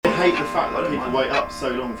hate the fact that people wait up so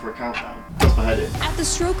long for a countdown. That's my head in. At the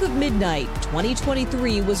stroke of midnight,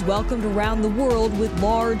 2023 was welcomed around the world with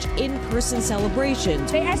large in-person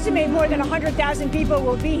celebrations. They estimate more than 100,000 people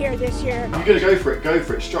will be here this year. You're going to go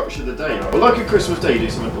for it, structure the day. Well, like a Christmas day, you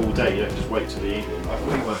do something all day, you don't just wait till the evening. I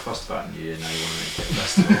thought you weren't fussed about New Year, now you want to make it a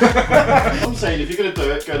festival. I'm saying if you're going to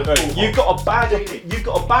do it, go to full You've got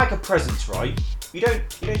a bag of presents, right? You don't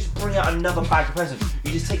just bring out another bag of presents.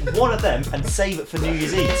 You just take one of them and save it for New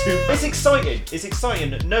Year's Eve. It's exciting. It's exciting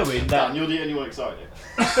knowing that. Dan, you're the only one excited.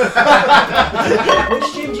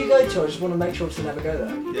 Which gym do you go to? I just want to make sure to never go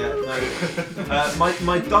there. Yeah, no.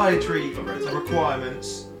 My dietary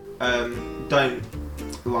requirements don't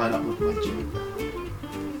line up with my gym.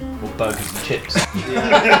 Or burgers and chips.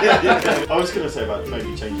 I was going to say about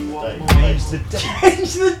maybe changing the day. Change the day.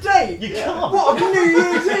 Change the date? You can't. What, on New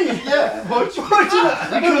Year's Eve? Yeah. Because,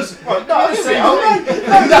 right,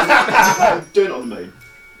 do it on the moon.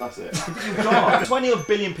 That's it. 20 odd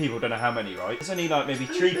billion people, don't know how many, right? There's only like maybe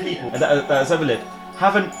 3 people that has ever lived,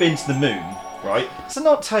 haven't been to the moon, right? So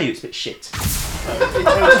not tell you it's a bit shit.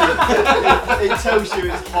 It tells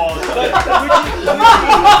you it's hard.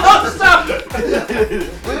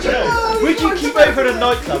 Would you keep going for a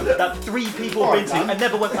nightclub that 3 people have been to and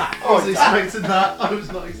never went back? I was expecting that. I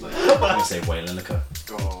was not expecting that. I say Wayne Lineker.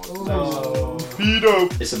 Speedo.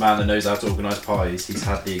 It's a man that knows how to organise parties. He's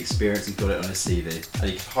had the experience, he's got it on his CV. And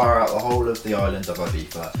he can hire out the whole of the island of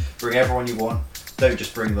Ibiza. Bring everyone you want. Don't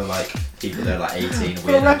just bring the people that are like 18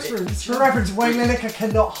 For reference, Wayne Lineker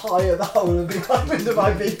cannot hire the whole of the island of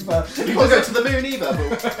Ibiza. You can't go to the moon either,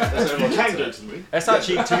 but you can go to the moon. That's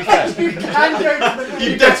actually, to be fair. You can go to the moon.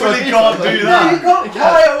 You definitely can't do that. You can't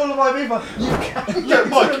hire all of Ibiza. You can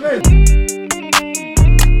go to the moon.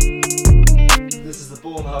 This is the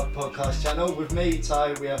Born Hub podcast channel. With me,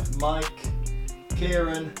 Ty, we have Mike,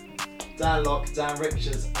 Kieran, Dan Locke, Dan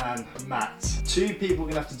Richards, and Matt. 2 people are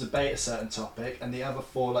going to have to debate a certain topic, and the other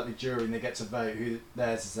 4, like the jury, and they get to vote who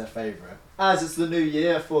theirs is their favourite. As it's the new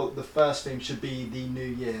year, I thought the first thing should be the new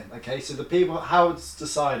year. Okay, so the people, how it's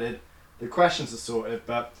decided, the questions are sorted,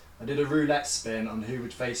 but I did a roulette spin on who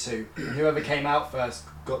would face who, and whoever came out first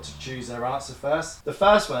got to choose their answer first. The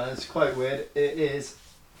first one is quite weird. It is,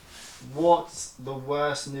 what's the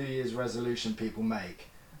worst New Year's resolution people make?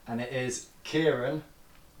 And it is Kieran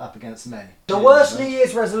up against me. The worst New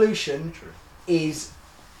Year's resolution is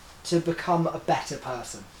to become a better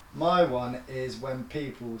person. My one is when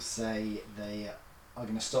people say they are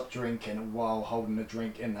going to stop drinking while holding a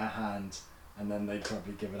drink in their hand, and then they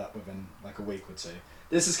probably give it up within like a week or 2.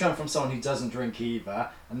 This is coming from someone who doesn't drink either,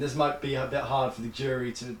 and this might be a bit hard for the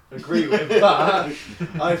jury to agree with, but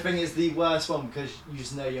I think it's the worst one because you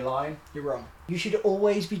just know you're lying. You're wrong. You should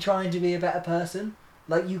always be trying to be a better person.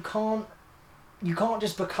 Like, you can't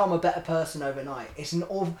just become a better person overnight. It's an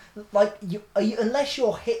awful, like, unless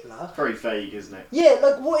you're Hitler. Very vague, isn't it? Yeah,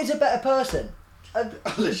 like, what is a better person?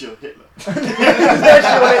 Unless you're Hitler. Unless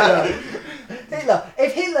you're Hitler.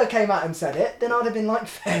 If Hitler came out and said it, then I'd have been like,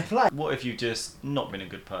 fair play. What if you've just not been a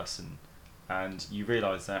good person and you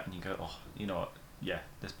realise that and you go, oh, you know what, yeah,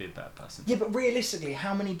 let's be a better person. Yeah, but realistically,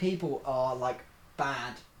 how many people are, like,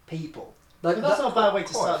 bad people? Like, But that's not a bad way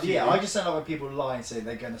to start the year. I just don't like when people lie and say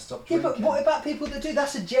they're going to stop Yeah, drinking. but what about people that do?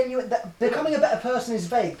 That's a genuine... becoming a better person is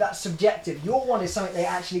vague. That's subjective. Your one is something they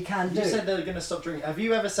actually can do. You said they're going to stop drinking. Have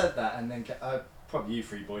you ever said that and then... probably you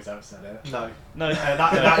 3 boys haven't said it. No.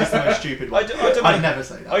 That is the most stupid one. I'd never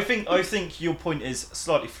say that. I think your point is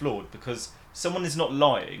slightly flawed because someone is not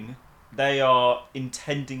lying. They are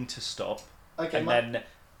intending to stop. Okay, and then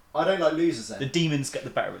I don't like losers then. the demons get the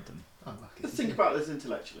better of them. Let's think about this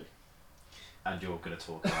intellectually. And you're going to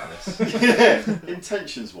talk about this.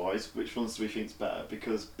 Intentions wise, which ones do we think's better?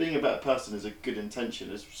 Because being a better person is a good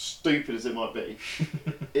intention, as stupid as it might be.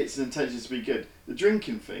 It's an intention to be good. The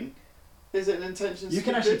drinking thing, is it an intention to You be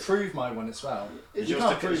can actually good? prove my one as well. Is You yours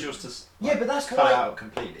can't prove... to Yeah, but that's cut why... it out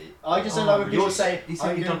completely? I just don't like when people yours- say, he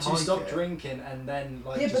said I'm you going don't to like stop it. drinking and then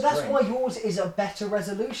like Yeah, just but that's drink. why yours is a better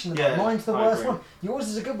resolution than Yeah, mine. Mine's the I worst agree. one. Yours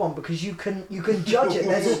is a good one because you can judge it.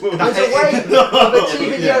 There's a way of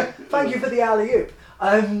achieving your... Thank you for the alley-oop.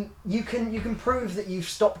 You can prove that you've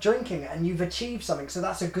stopped drinking and you've achieved something, so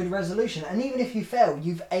that's a good resolution. And even if you fail,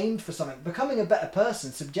 you've aimed for something. Becoming a better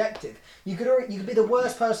person, subjective. You could be the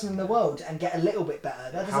worst person in the world and get a little bit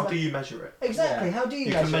better. That doesn't How do you measure it? Exactly. Yeah. How do you,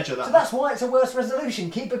 You measure, can measure it? that. So that's why it's a worse resolution.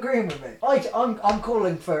 Keep agreeing with me. I'm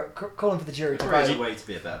calling for the jury to There is a vote. way to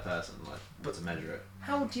be a better person, but to measure it.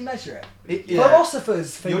 How do you measure it? Yeah.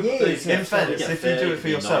 Philosophers for You're- years. in have fairness, Get if you do fit, it for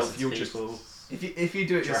be yourself, nice to you'll just... people, If you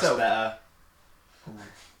do it dress yourself... better.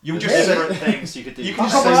 You'll There's just different things you could do. You can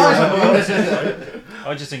I've just got say my eyes you're on you.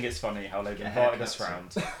 I just think it's funny how they've invited us round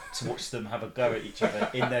to watch them have a go at each other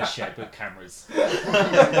in their shed with cameras.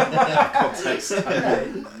 Context.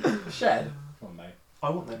 Shed. Come on, mate. I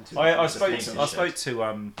want them to. I Just spoke paint to the I shed. spoke to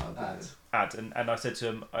Ad. Ad and I said to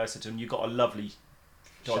him you got a lovely.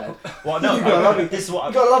 Shed. Well, no, You got a lovely- this is what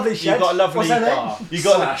You got a lovely shed. You got a lovely. What's her name? bar. You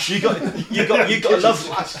got Slash. you got a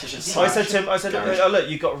lovely. I said to him, Garage. oh look,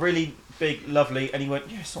 you got really big, lovely, and he went,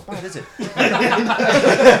 yeah, it's not bad, is it?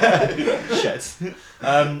 Shed.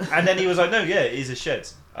 And then he was like, no, yeah, it is a shed.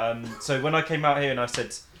 So when I came out here and I've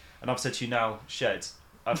said to you now, shed,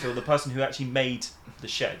 I feel the person who actually made the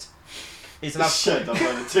shed is allowed to Shed, I've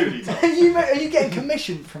learned it too many Are times. you getting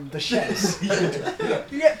commission from the sheds? You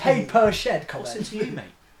get paid per shed, What's it comment. to you, mate?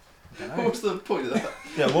 What's the point of that?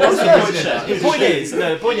 Yeah, what was the That's point? fair. The point is,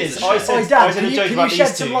 no, the point is, I Oi, said Dan, a can joke you about shed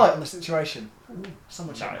these some two. light on the situation? Ooh,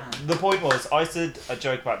 someone shake No, my hand. the point was, I said a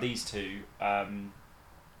joke about these two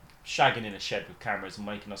shagging in a shed with cameras and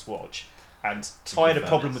making us watch, and Ty had a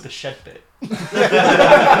problem with the shed bit. All of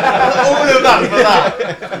that for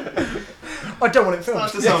that. I don't want it filmed.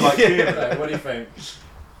 Starts to sound like Kieran. Right, what do you think?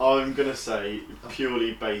 I'm gonna say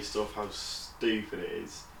purely based off how stupid it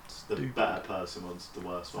is. The better person wants the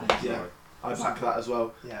worst one. Yeah. Sorry. I back that as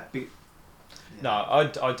well. Yeah. No, I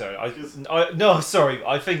don't. No, sorry.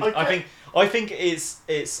 I think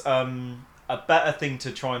it's a better thing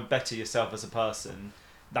to try and better yourself as a person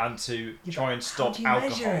than to try and stop How do you alcohol.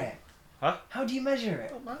 measure it? Huh? How do you measure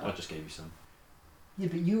it? I just gave you some. Yeah,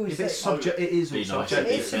 but you always If it's say subject, it is all Be nice.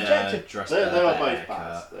 subjective. It's subjective. They are both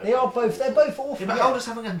bad. they are both. They're both awful. Yeah, but how does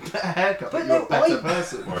having a better haircut But make you no, a better I-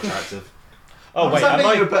 person? More attractive. Oh How wait, does that am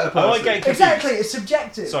make you a better I person? getting confused? Exactly, it's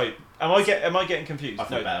subjective. Sorry, am I getting confused? I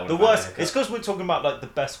feel better the with a worst. haircut. It's because we're talking about like the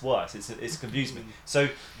best worst. It's confused me. So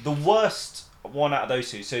the worst one out of those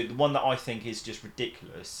two. So the one that I think is just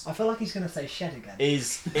ridiculous I feel like he's going to say shed again.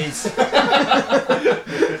 is let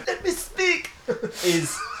me speak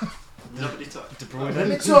is Nobody touched. De Bruyne. Let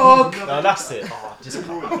me talk. No, that's it. Oh, just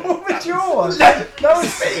What was yours? No,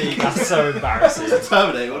 speak. That's so embarrassing.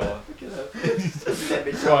 Terminator.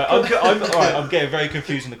 Right, I'm getting very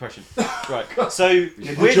confused in the question. Right, so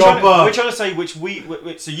we're job, trying to say which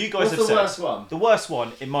so you guys What's have the said worst one? the worst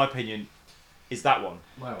one, in my opinion, is that one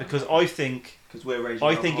Wow. because I think Because we're raging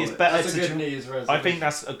I think it's better That's a to. good New Year's resolution. I think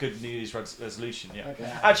that's a good New Year's resolution. Yeah.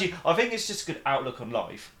 Okay. Actually, I think it's just a good outlook on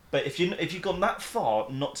life. But if you've gone that far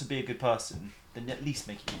not to be a good person, then at least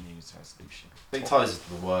make it your New Year's resolution. I think Ty's is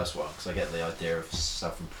the worst one because I get the idea of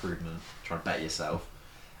self-improvement, trying to better yourself.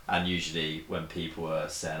 And usually when people are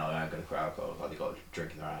saying, oh, I ain't going to quit alcohol, like they've got a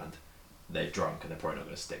drink in their hand, they're drunk and they're probably not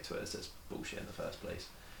going to stick to it as it's bullshit in the first place.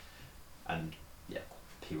 And yeah,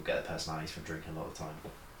 people get their personalities from drinking a lot of the time.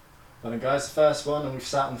 Well then guys, first one and we've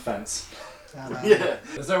sat on the fence. Yeah.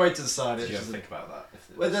 There's no way to decide it. Did you It's ever just- think about that? If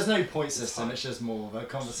it Well, was- there's no point system, it's just more of a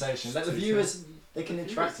conversation. Let the viewers, they can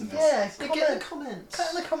interact in this. Yeah, comments. Cut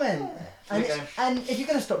in the comment. And, Okay. and if you're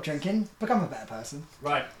going to stop drinking, become a better person.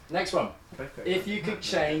 Right, next one. If you could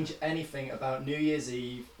change anything about New Year's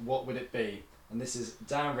Eve, what would it be? And this is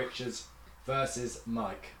Dan Richards versus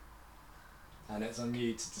Mike. And it's on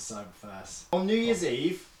you to decide first. On New Year's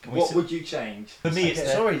Eve, Can we what sit- would you change? For me, it's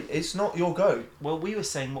Sorry, it's not your go. well, we were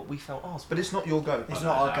saying what we felt ours, But it's not your go. It's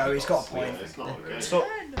not our go, he's got a point. It's not good. Stop.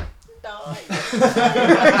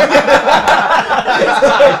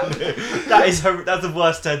 that's the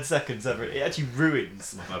worst 10 seconds ever. It actually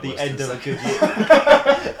ruins My the worst end 10 of a good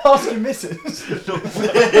year. Ask your missus.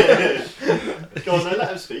 Go on then,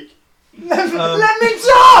 let him speak. Let me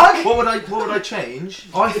talk! What would I change?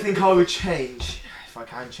 I think I would change, if I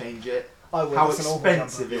can change it, I would. how That's an awful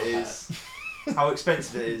expensive jumper. it is. How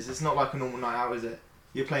expensive it is. It's not like a normal night out, is it?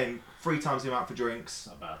 You're paying 3 times the amount for drinks.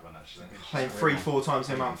 Not a bad one actually. Paying 3-4 times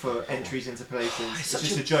the amount for entries into places. It's such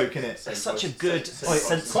just a- a joke, innit? That's such a good, Quite a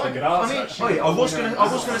sensible. good answer, I mean, actually. I was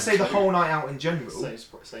gonna say the whole night out in general, Same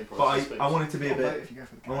but price. I wanted to be a I'll vote bit. if you go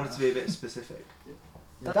for the I wanted to be a bit specific.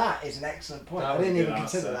 That is an excellent point. That I was a didn't good even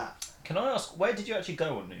consider answer. that. Can I ask, where did you actually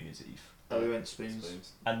go on New Year's Eve? We went Spoons.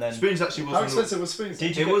 And then Spoons actually How wasn't. expensive was spoons?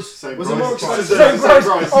 did you It go- was. Same Was it price. more expensive? Same price.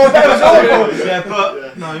 Oh, that was awful. Yeah, but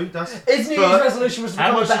Yeah. no, that's His New Year's resolution was to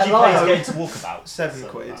How become a much did better you pay to liar. get into Walkabout? £7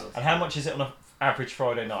 quid. And how much is it on an average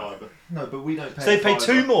Friday night? No, but we don't pay. So they a pay fiver.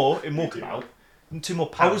 2 more in Walkabout, and 2 more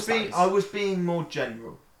I pounds. was being more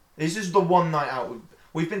general. This is the one night out.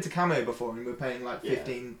 We've been to Camo before and we're paying like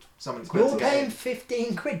 15 something quid. You're to get paying in.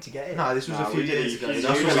 15 quid to get in. No, this was a few we did years it. ago. You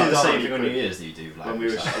That's usually what do we the done. same Same thing on New Year's that you do. Like, When we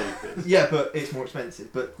were stupid. Yeah, but it's more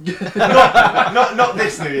expensive. But not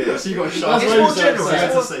this New Year. So you got a That's shot. It's what more you said, general. so it's It's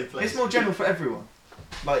the more, same place. it's more general for everyone.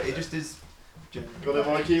 Like it just is. Got it,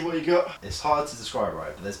 Mikey? What you got? It's hard to describe,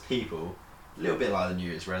 right? But there's people, a little bit like the New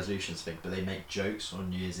Year's resolutions thing, but they make jokes on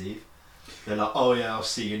New Year's Eve. They're like, "Oh yeah, I'll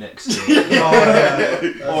see you next year."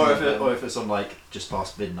 Or if it's on like just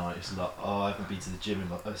past midnight, it's like, "Oh, I haven't been to the gym in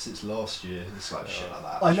like since last year." It's like shit like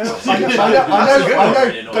that. I know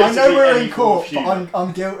Basically we're any in form court, of but humour.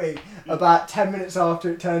 I'm guilty. About 10 minutes after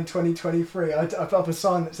it turned 2023, I put up a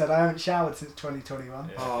sign that said I haven't showered since 2021.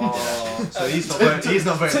 Oh, so he's not voting. He's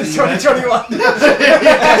not voting. Since for you, 2021.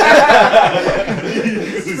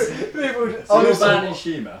 People, So you're honestly, banning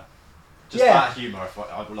humour. Just Yeah. bad humour.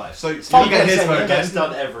 I would like. So you you Fun get his concept, vote It gets again.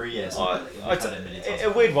 done every year. So we've had it a million times. A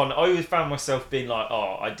weird one. I always found myself being like,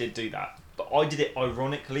 "Oh, I did do that," but I did it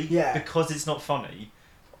ironically Yeah. because it's not funny.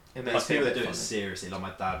 It There's makes people that it do it funny. seriously, like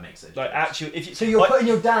my dad makes it. Like actually, if you so you're like, putting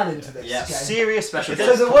your dad into this. Yeah. okay? serious Special if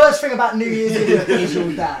So the worst thing about New Year's Eve is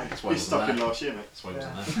your dad. That's why He's he stuck wasn't in there. last year, mate. That's why he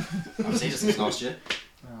wasn't there. I've seen it since last year.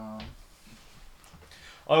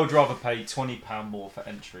 I would rather pay £20 more for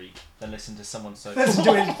entry than listen to someone say, Listen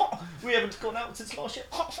to him. "We haven't gone out since last year."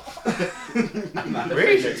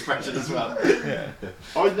 Really? Expression as well. Yeah.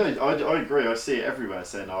 I agree. I see it everywhere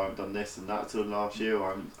saying, "I haven't done this and that till last year."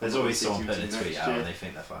 Or There's always someone putting a next tweet out and they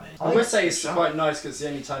think they're funny. I would say it's quite nice because it's the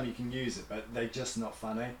only time you can use it, but they're just not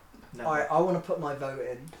funny. No. Alright, I want to put my vote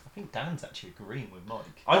in. I think Dan's actually agreeing with Mike.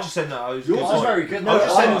 I just said no. I was Yours good is point. very good. I was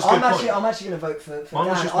just saying it was a good point. I'm actually going to vote for Mine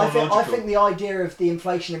was Dan. just more I logical. think the idea of the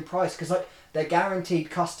inflation in price, because like they're guaranteed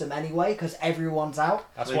custom anyway, because everyone's out.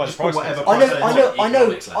 That's They why the just put price whatever goes up. I know,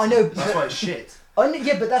 economics I know. That's why it's shit.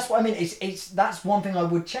 Yeah, but that's what I mean. It's that's one thing I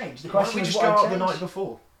would change. The Why don't question we is just what go I'd out the change. night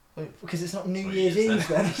before? Because it's not New Well, Year's yes, Eve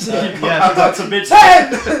then. is Yeah, it? That's a mid.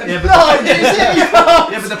 10! Yeah, but 9! yeah, but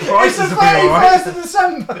the It's prices the will be alright. 31st of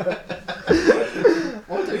December!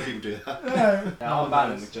 Why do people do that? No. Yeah, I'm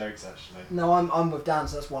banning the jokes actually. No, I'm with Dan,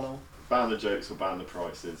 so that's 1-1. Ban the jokes or ban the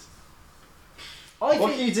prices. I What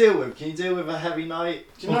think can you deal with? Can you deal with a heavy night?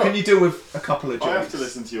 Do you Or know can you deal with a couple of jokes? I have to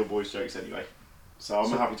listen to your boys' jokes anyway, so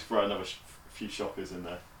I'm happy to throw another few shoppers in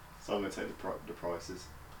there. So I'm going to take the prices.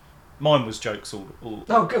 Mine was jokes all.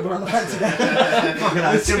 Oh, good, we're on the fence again. Fucking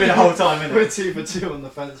hell, it's still been the whole time, isn't We're it? 2 for 2 on the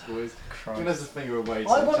fence, boys. Give us a finger away.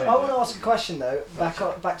 I want to ask a question though.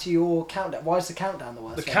 Back to your countdown. Why is the countdown the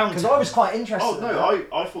worst? The Because countdown? I was quite interested. Oh in no, that.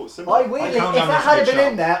 I thought similar. I weirdly, if countdown that is had good been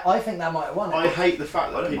shout. in there, I think that might have won it. I hate the fact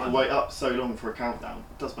I that don't people mind. wait up so long for a countdown.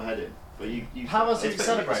 It does my head in. But you How else do you It's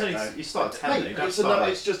celebrate? only- you start at 10. Mate, you don't it's, start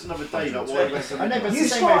it's just another day. Like, why 120. wait I know, but You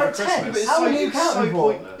it's the same way start for at 10. Christmas. How many are you It's so counting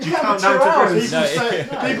for? pointless. You count count down 2 to hours. Christmas. People, No,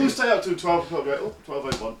 stay, people stay up till 12 o'clock. Go, oh,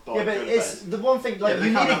 12:01. Bye, Yeah, but go to it's bed. the one thing. Like Yeah, you the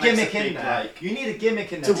need a countdown makes gimmick a in big, there. like- You need a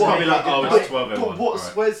gimmick in To there. what? make Be like, it oh, good. it's 12:01. But what's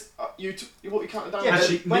Alright. where's what you counting down? Yeah,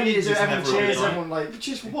 Actually, but when New you Year's do is everyone never really cheers, night. everyone like.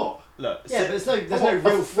 Cheers for what? Look, Yeah, but there's no A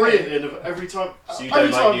real free thrill. in of every time. So you every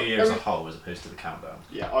don't like time- New Year as a every- whole as opposed to the countdown?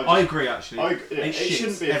 Yeah, I agree, actually. it It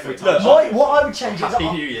shouldn't be a every free time. time. Look, what I would change is Happy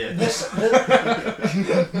New Year. his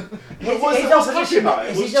what's the opposition about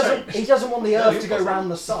it? is What's changed? he doesn't want the No, Earth you're to go positive.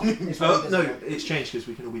 round the sun. is what he No, doesn't want. it's changed because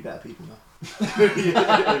we can all be better people now.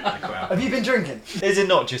 Have you been drinking? is it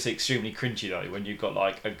not just extremely cringy though when you've got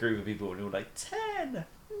like a group of people and you're like 10, 9,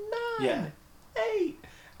 Yeah. 8,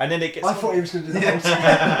 and then it gets. I thought he was going to do the whole thing.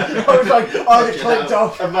 I was like, I had it clicked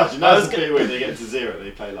off. Imagine I that's was a bit weird. They get to 0,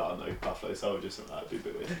 they play like I don't know Buffalo Soldiers or something. That'd be a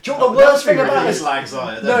bit weird. Do you know what the worst thing about It's this? like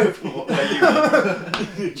anxiety. No. Where you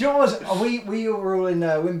Do you know what was? We were all in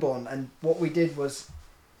Wimborne, and what we did was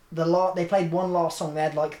they played one last song. They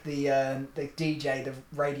had like the DJ, the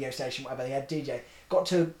radio station, whatever. They had DJ. Got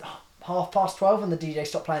to 12:30, and the DJ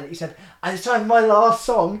stopped playing it. He said, "And it's time for my last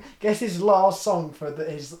song. Guess his last song for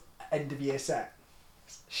his end of year set.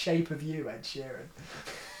 Shape of You, Ed Sheeran."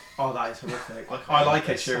 Oh, that is horrific. I like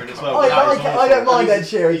Ed Sheeran as well. I but that like is it. I awful. don't mind Ed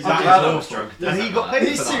Sheeran. He's That is a awful. And he got paid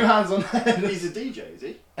He's for 2 that. hands on head. He's a DJ, is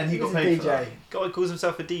he? And he He's got a paid for DJ. that. Guy calls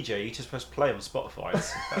himself a DJ. He just press play on Spotify.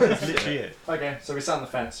 That's literally it. Okay, so we sat on the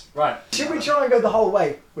fence. Right. Should we try and go the whole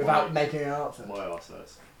way without making an answer? My arse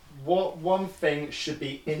hurts. What one thing should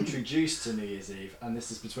be introduced to New Year's Eve, and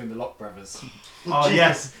this is between the Lock brothers. Oh,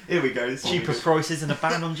 yes. Here we go. This is Cheaper prices and a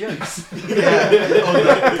ban on jokes.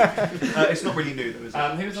 It's not really new, though, is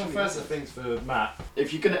it? Who's on first? I think for Matt.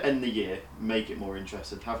 If you're gonna end the year, make it more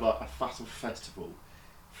interesting. Have like a festival,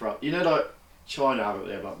 for like China have it.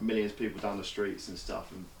 They have like millions of people down the streets and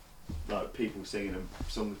stuff, and like people singing and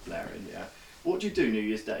songs blaring. Yeah. What do you do New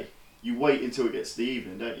Year's Day? You wait until it gets to the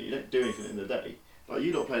evening, don't you? You don't do anything in the day. Like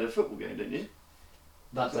you lot played a football game, didn't you?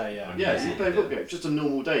 That day, yeah. Yeah, so you play a football game. Just a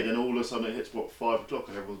normal day. Then all of a sudden it hits 5 o'clock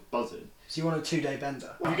and everyone's buzzing. So you want a 2-day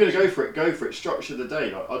bender? Well, if you're gonna go for it. Go for it. Structure the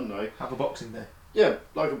day. Like I don't know. Have a Boxing Day. Yeah,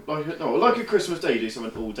 like a Christmas Day, you do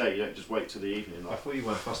something all day. You don't just wait till the evening. I Like, thought you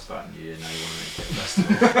weren't fussed about New Year. Now you want to make it a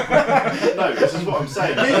festival. no, this is what I'm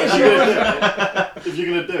saying. If you're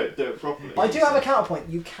gonna do it properly. I do have a counterpoint.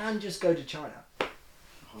 You can just go to China. Oh,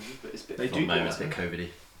 but it's a bit They fun. do. It's a bit COVID-y.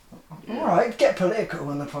 Yeah. All right, get political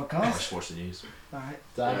on the I podcast. just watch the news. All right.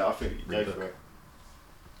 Dan? Yeah, I think you go Read for it.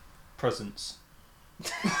 Presents.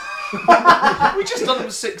 We just done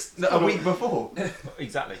them a week before.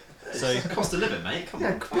 Exactly. So Cost of living, mate. Come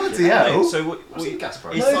Yeah, on. bloody hell. no, so What's the gas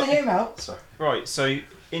price? it's No, like- hear him out. Sorry. right. So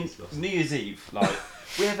in New Year's Eve, like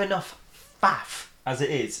we have enough faff as it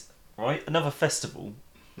is. Right, another festival,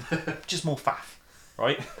 just more faff.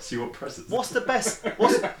 Right. So you want presents? What's the best?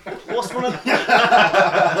 What's one of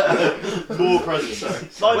More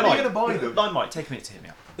presents. Like When are Mike, you going to buy them? Like Mike, take a minute to hear me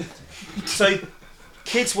out. So,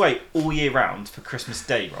 kids wait all year round for Christmas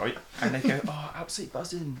Day, right? And they go, oh, absolutely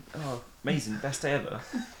buzzing. Oh, amazing, best day ever.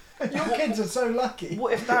 Your kids are so lucky.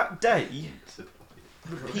 What if that day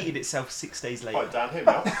repeated itself 6 days later? Right, Dan, hear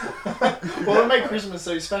me out. What would make Christmas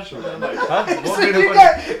so special then? Huh? So What? you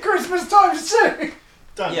get Christmas times too.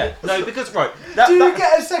 Dan, Yeah, no, because, right. Do you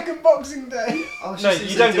get a second Boxing Day? No,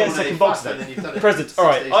 you don't get a second box then. Presents. All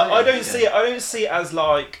right, I don't see it. I don't see it as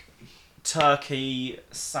like turkey,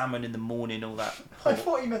 salmon in the morning, all that. I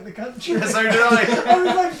thought you meant the country. So did I. I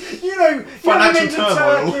was like, you're Financial into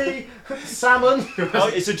turmoil. turkey, salmon.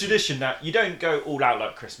 It's a tradition that you don't go all out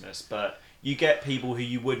like Christmas, but you get people who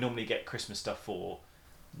you would normally get Christmas stuff for.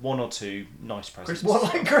 One or two nice presents. What,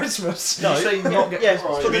 like Christmas? No, You say not get yeah,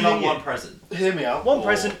 Christmas? for the Not new year. one present. hear me out. One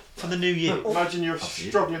present for the new year. Imagine you're a Up to you.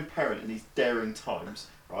 struggling parent in these daring times,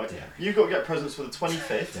 right? Daring. You've got to get presents for the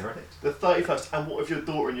 25th, They're ready. the 31st, and what if your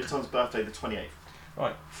daughter and your son's birthday the 28th?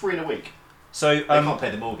 Right. 3 in a week. So, They can't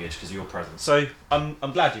pay the mortgage because of your presents. so I'm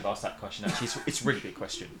glad you've asked that question. Actually, it's a really big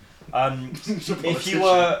question. If you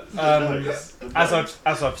were, as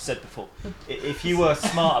I've said before, if you were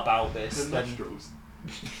smart about this, The then nostrils.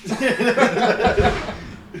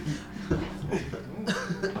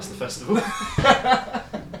 That's the festival.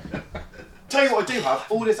 Tell you what I do have,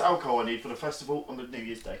 all this alcohol I need for the festival on the New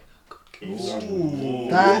Year's Day.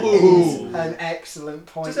 That is an excellent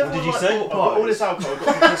point. What did you say? I've got all this alcohol I've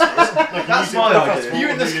got for Christmas. I can That's use it my for the idea. festival You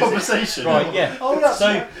in on this New Year's Eve. conversation? right, yeah. Hold up.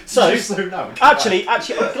 So Just so now. actually,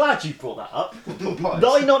 I'm glad you brought that up.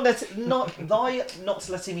 Thy not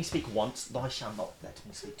letting me speak once, thy shall not let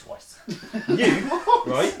me speak twice. You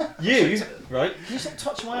right? Can you stop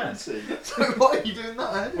touching my hand? See. So why are you doing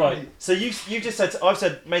that? Right. So you just said I've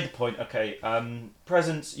said made the point. Okay.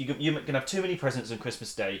 Presents. You're gonna have too many presents on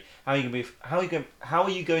Christmas Day. How are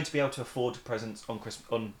you going to be able to afford presents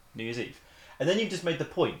on New Year's Eve? And then you've just made the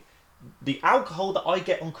point. The alcohol that I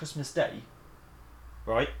get on Christmas Day,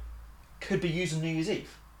 right, could be used on New Year's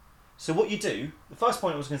Eve. So what you do, the first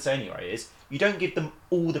point I was going to say anyway, is you don't give them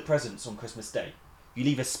all the presents on Christmas Day. You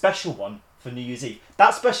leave a special one for New Year's Eve.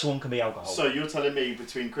 That special one can be alcohol. So you're telling me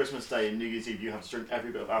between Christmas Day and New Year's Eve you have to drink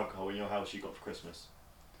every bit of alcohol in your house you got for Christmas?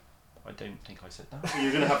 I don't think I said that. So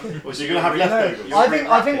you're gonna have, Well, so you're gonna have you're leftovers.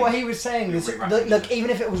 You're I think what he was saying is, You're look, rewrapping it. even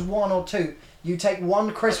if it was one or two, you take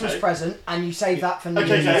one Christmas Okay. present and you save that for New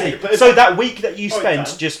Okay, Year's okay. Eve. But if So that week that you Alright, spend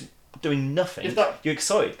Dan. just doing nothing, If that- you're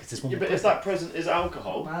excited because there's one Yeah, more but if present. that present is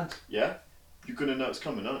alcohol, Mad. yeah, you're gonna know it's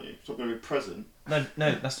coming, aren't you? It's not gonna be a present. No,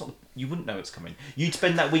 that's not. You wouldn't know it's coming. You'd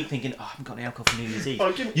spend that week thinking, "Oh, I haven't got any alcohol for New Year's Eve."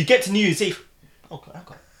 Oh, give- You get to New Year's Eve. Oh, got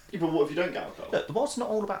alcohol. Yeah, but what if you don't get alcohol? Look, the world's not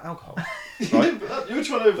all about alcohol. Right? You're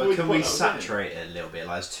trying to avoid But the can point we I was saying. saturate it a little bit?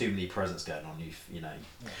 Like, there's too many presents going on. You know.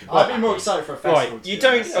 I'd be more excited for a festival. Right, to you be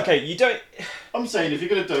don't. honest. Okay, you don't. I'm saying if you're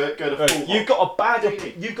gonna do it, go to full. Right, you've got a bag What do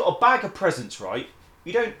you of. You've got a bag of presents, right?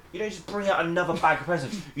 You don't just bring out another bag of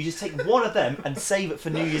presents. You just take one of them and save it for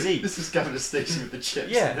New Year's Eve. This is Gavin Stacey with the chips.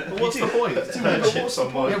 Yeah. But what's the point? Too many chips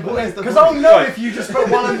on mine. Yeah, what is the Because point? I'll know Right. if you just put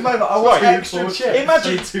one of them over. I want Right. extra chips.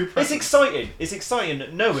 Imagine Two it's presents. exciting. It's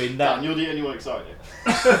exciting knowing that. Dan, you're the only one excited.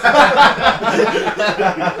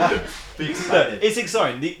 Be Look, excited. it's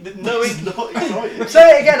exciting. The knowing. Not excited.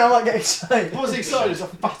 Say it again. I might get excited. What's exciting is a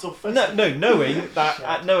fat off festival. No,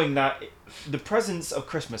 knowing that the presents of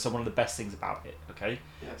Christmas are one of the best things about it. Okay,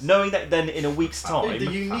 Yes. knowing that then in a week's The time.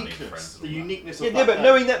 uniqueness, friends the and all that. uniqueness of Yeah, that yeah, but day.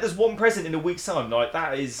 knowing that there's one present in a week's time, like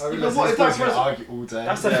that is. I Yeah, realise but what these if that boys are gonna present- argue all day.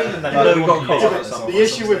 That's the Yeah. feeling that No, no we've one got can cold. get. At some The point,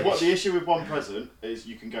 issue with some the issue with one present is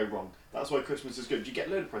you can go wrong. That's why Christmas is good. You get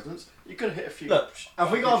a load of presents, you're gonna hit a few. Look,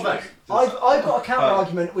 Have we got a vote? I've got a counter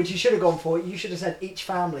argument which you should have gone for. You should have said each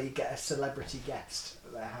family get a celebrity guest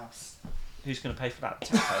at their house. who's going to pay for that?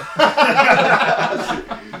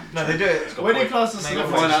 No, they do it. When you class as Make a up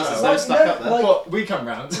finances finances, don't Like, stack no, up there. like- But we come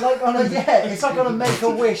round. Like on a it's like on a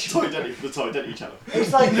Make-A-Wish. The Ty Denny channel.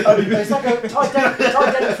 It's like a Ty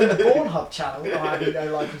Denny from the Pornhub channel. I don't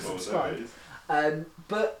know, like and Oh, there subscribe. it is.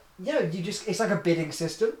 But it's like a bidding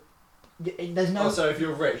system. There's no Also, if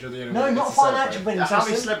you're rich, you're the only no, one not a that gets to financial celebrate. bidding How many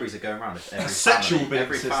system. celebrities are going around if every Sexual family, bidding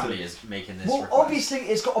every system. family is making this Well, request? obviously,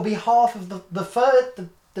 it's got to be half of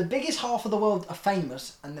the biggest half of the world are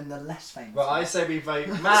famous, and then the less famous. Well, I say we vote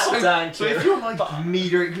Matt, Dan, So if Kieran. you're like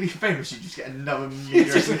mediocrely famous, you just get another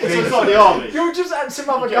mediocrely It's famous. like the army. You'll just add some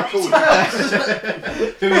other Get guys. called.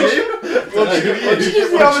 Who are you? Once you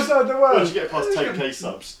Just the get- other side of the once world. you get past 10k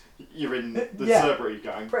subs, you're in the Yeah. celebrity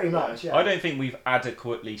gang. Pretty much, yeah. I don't think we've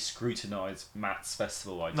adequately scrutinised Matt's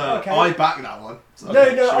festival idea. No, Okay. I back that one. So No,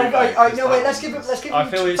 Should we I vote? no, wait. Let's give him I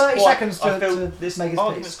feel it's 30 quite, seconds I feel to this make his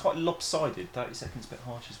argument's piece. quite lopsided. 30 seconds a bit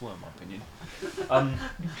harsh as well, in my opinion.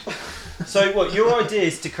 So what? Your idea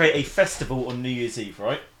is to create a festival on New Year's Eve,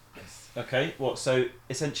 right? Yes. Okay. What? So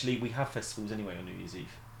essentially, we have festivals anyway on New Year's Eve.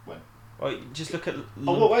 When? Right. Just look at. Oh,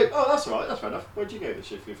 well, wait. Oh, that's all right. That's fair enough. Where'd you go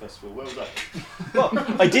this year for your festival? Where was that? Well,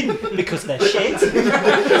 I didn't because they're shit. So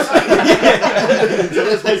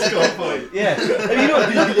let's basically got a point. Yeah. I mean,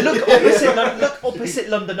 look opposite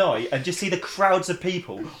London Eye and just see the crowds of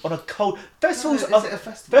people on a cold. Festivals Is are it a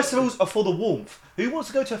festival? festivals are for the warmth. Who wants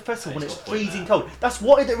to go to a festival when He's it's got a point freezing there. cold? That's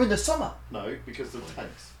why they're in the summer. No, because of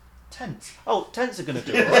tents. Tents. Oh, tents are going to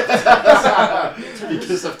do it. Right?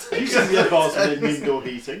 Because of tents. You said the advancement in indoor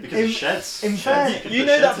heating. Because of sheds. In fairness, You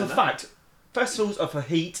know that for a fact. Festivals are for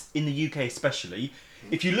heat in the UK, especially.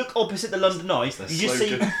 If you look opposite the London Eye, you just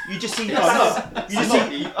see.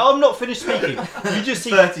 I'm not finished speaking. You just see.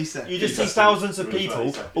 30 seconds. You just see Yes, thousands of really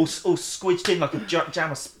people 30 all squidged in like a jar of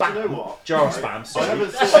spam. Do you know what? Jar of Right. spam. I Sorry.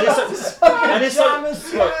 haven't And it's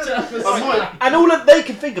like, and all that they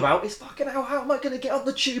can think about is fucking how am I going to get on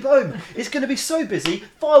the tube home? It's going to be so busy.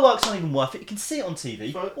 Fireworks aren't even worth it. You can see it on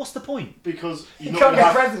TV. But- What's the point? Because you're You not can't gonna get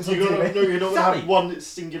have, presents on you're gonna, TV. no, you're not going to Exactly. have one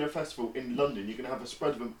singular festival in London. You're going to have a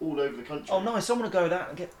spread of them all over the country. Oh nice! I want to go out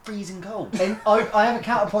and get freezing cold. And I have a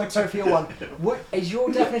counterpoint, Sophia. One. What is your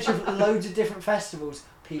definition of loads of different festivals?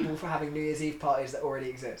 People for having New Year's Eve parties that already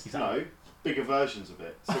exist. No, bigger versions of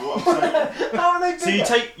it. So what I'm saying, How are they So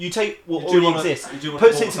bigger? you take what You do already wanna- exists, you do wanna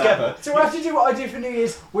puts it port together. So I have to do what I do for New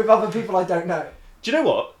Year's with other people I don't know. Do you know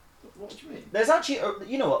what? what do you mean? There's actually,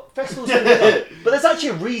 you know what, festivals are good, but there's actually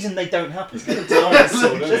a reason they don't happen.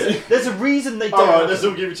 There's a reason they don't Alright, happen. let's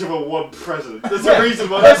all give each other one present. There's Yeah. a reason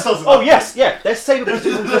why that doesn't Oh happen. yes, yeah. Let's save a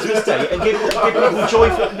present on Christmas Day and give people joy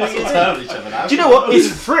for New Year's Turn Eve. each other now. Do you know what? It's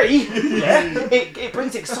free. Yeah, it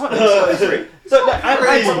brings excitement. It's free. So, no,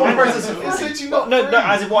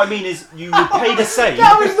 as in what I mean is you would pay the same.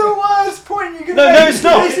 That was the worst point you could No, make. no, it's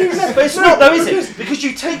not. This is exactly- But it's not, though, is it? Because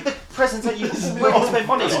you take the presents that you already spent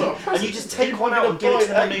money on, and you just take one out and give it to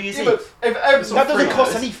them on New Year's Eve. That doesn't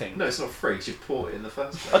cost anything. No, it's not free because you bought it in the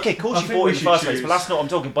first place. Okay, of course I you think bought we it in the should first place, choose. but that's not what I'm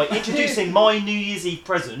talking about. By introducing my New Year's Eve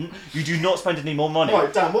present, you do not spend any more money.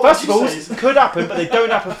 Right, Dan, what would you Festivals say is, could happen, but they don't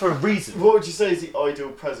happen for a reason. what would you say is the ideal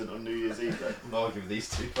present on New Year's Eve then? I'm not arguing with these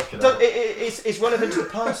two. Fucking So hell. it's relevant to the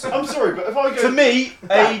person. I'm sorry, but if I go To me,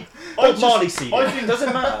 a Bob Marley CD I think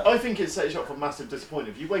doesn't matter. I think it sets you up for massive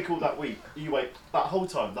disappointment. If you wait all that week, you wait that whole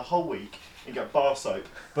time, the whole week, and get bar soap.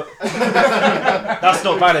 That's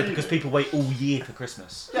not valid because people wait all year for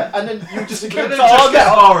Christmas. Yeah, and then you just So get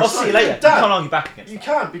I'll see you later. You Dan, can't argue back against You that.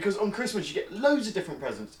 can, because on Christmas you get loads of different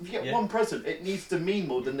presents. If you get Yeah. one present, it needs to mean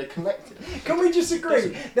more than the collective. Can we just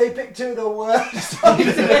agree? They picked two of the worst.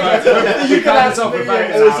 You can add top of It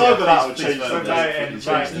was either that or Please change vote. the date.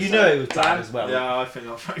 Right. You know it was bad as well. Yeah, I think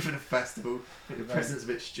I'll vote for the festival. I think the present's a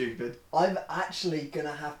bit stupid. I'm actually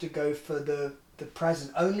gonna have to go for the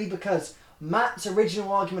present only because Matt's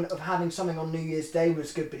original argument of having something on New Year's Day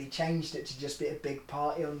was good, but he changed it to just be a big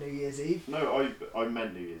party on New Year's Eve. No, I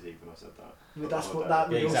meant New Year's Eve when I said that. But that's Oh, what no. that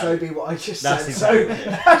would Yeah, also exactly. be what I just That's said. exactly So it.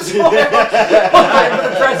 that's why I'm for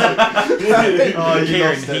the present. Oh, you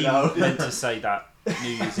Kieran, lost it he now. meant to say that New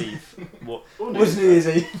Year's Eve. What? Was New Year's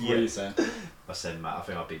Eve? What are you saying? I said, Matt, I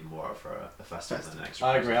think I'd be more up for a festival than an extra.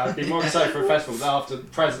 I agree. I'd be more excited for a festival than after the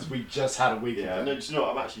presents we just had a week Yeah, ago. no, do you know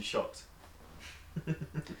what? I'm actually shocked.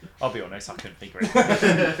 I'll be honest, I couldn't think of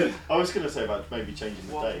it. I was going to say about maybe changing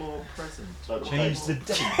the What date. more present? Like Change the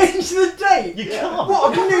date. Change the date. You Yeah. can't. What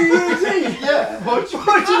on New Year's Eve? Yeah, why do you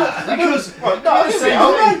Because, right, No, no, hear me say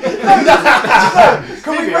out. no.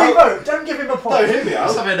 Can we Hear me out. re-vote? Don't give him a No, point. hear me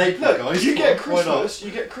Let's out. have an April, Look, guys. you get Why not? Christmas,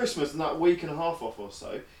 you get Christmas in that week and a half off or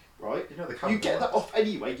so, right? You know the You calendar get that works. off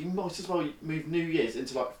anyway. You might as well move New Year's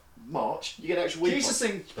into like March. You get an extra week. Jesus off.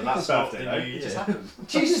 thing. But that's not the New It Year. just happened.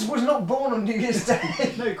 Jesus was not born on New Year's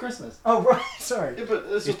Day. No, Christmas. Oh right, sorry. Yeah, but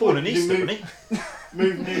that's He's the born point. in You Easter, move, wasn't he?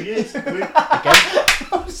 move New Year's. Move,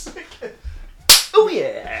 I was thinking. Oh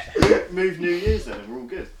yeah. move New Year's then, and we're all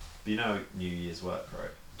good. But you know how New Year's work, right?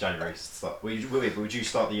 January start. Would you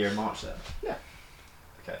start the year in March then? Yeah.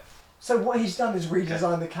 Okay. So what he's done is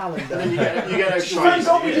redesign the calendar. And then you get an extra Thank week.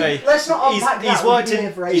 God we Hey, did. Let's not he's- unpack he's that. We've worked been in-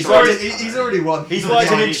 here for he's ages. worked He's already won. He's Yeah.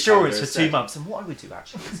 worked in Yeah. insurance Yeah. for 2 months, and what I would do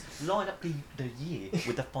actually is line up the year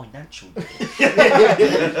with the financial year.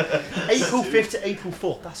 April 5th to April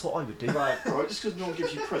 4th. That's what I would do. Right. Alright, just because no one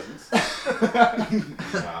gives you presents.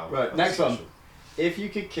 Wow. Right, that's next one. special. If you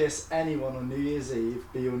could kiss anyone on New Year's Eve,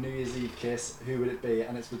 be your New Year's Eve kiss, who would it be?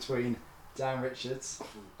 And it's between Dan Richards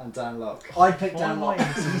and Dan Locke. I picked Dan Locke. Yeah,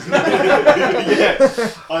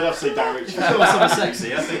 I'd have to say Dan Richards. Someone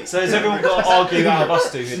sexy, I think. So has everyone got to argue out of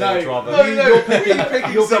us two who they would rather? You're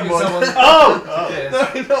picking someone. Oh!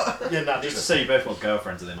 Yeah, nah, Just to just say you both want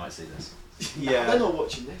girlfriends and they might see this. they're Yeah. not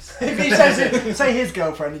watching this. If he says it, say his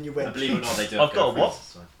girlfriend and you And win. believe it or not, they do I've have got a what? girlfriends,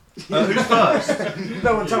 so- Who's first?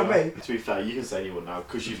 No one told me. To be fair, you can say anyone now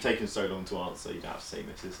because you've taken so long to answer. You don't have to say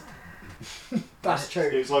Mrs. That's true.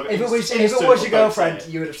 It was like If it was instant, your don't girlfriend, say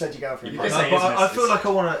it. you would have said your girlfriend. You But can say his I missus. feel like I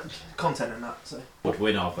want content in that. So Would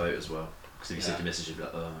win our vote as well. Because if you said your message, you'd be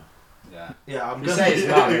like, oh. Yeah. yeah, I'm You gonna say his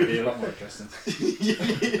mum, it'd be a lot more interesting.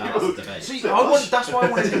 Now that's a debate. See, that's why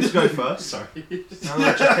I wanted him to go first. Sorry. No,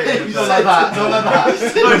 no, just kidding. Not like that. Not like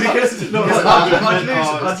that. No, because Not because like that.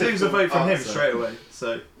 I'd lose a Typical vote from him answer. straight away.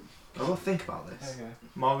 So I've got to think about this. Okay.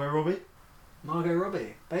 Margot Robbie. Margot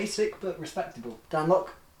Robbie. Basic but respectable. Dan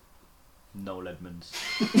Locke. Noel Edmonds.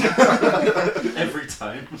 Every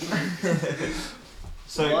time.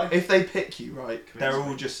 So Why? if they pick you, right, Come they're here,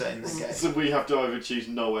 all just saying the game. So we have to either choose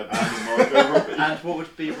Noel and Margot Robbie. And what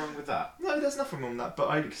would be wrong with that? No, there's nothing wrong with that. But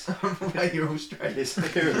I, you're all straight. It's the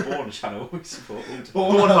Kieran Bourne channel. We support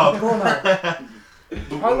Pornhub. Porno.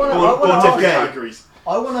 Born I of want gay. categories.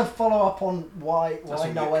 to follow up on why That's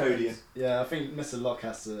what Noel we get Edmonds. Cody. Yeah, I think Mr. Locke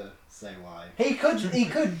has to say why. He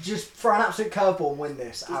could just throw an absolute curveball and win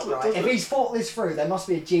this Does look- outright. does If look- he's thought this through, there must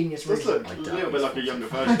be a genius Does reason. look I a doubt little bit he's like a full. younger I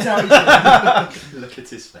version. doubt he- Look at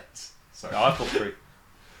his face. Sorry. No, I've got 3.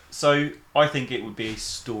 So I think it would be a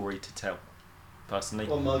story to tell, personally.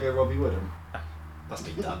 Well, Margot Robbie wouldn't. That's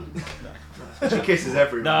been done. She kisses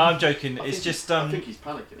everyone. No, I'm joking. I It's think just I think he's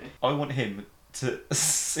panicking here. I want him to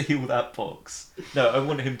seal that box. No, I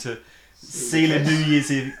want him to seal a New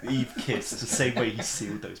Year's Eve kiss the same way he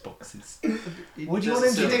sealed those boxes. Would you want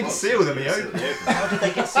him He to? didn't seal them. He opened. How did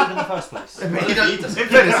they get sealed in the first place? I mean, he doesn't, in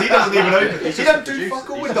fairness, he doesn't even open. He just don't the do producer. fuck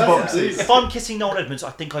all He's with the just the boxes. If I'm kissing Noel Edmonds,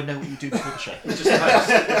 I think I know what you do before the show. It's just a host.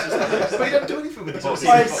 It's just a host. But he don't do anything with the boxes.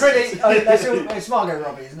 Oh, it's pretty. It's Margot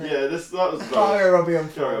Robbie, isn't it? Yeah, that was Margot Robbie on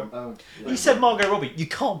Carry form. on. He said Margot Robbie. You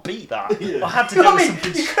can't beat that. Yeah. I had to go I with mean,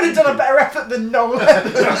 something. you could have done a better effort than Noel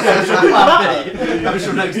Edmonds. That was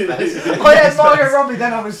your next best. I had Margot Robbie,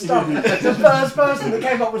 then I was stumped. The first person that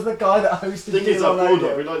came up was the guy that hosted The thing is, Deal that or No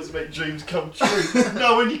Bulldog, we Deal. like to make dreams come true.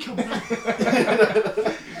 No, when you come back.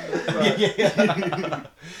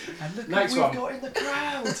 And look Next who one. we've got in the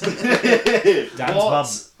crowd.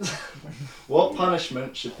 Dan's mum. What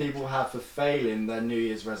punishment should people have for failing their New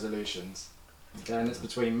Year's resolutions? Okay, and it's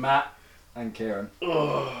between Matt and Kieran.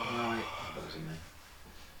 I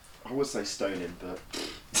would say stoning, but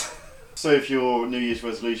so if your New Year's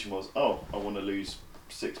resolution was, oh, I want to lose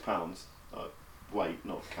 £6, weight,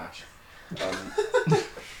 not cash,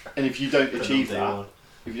 and if you don't achieve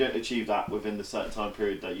that, within the certain time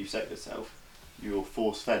period that you set yourself, you're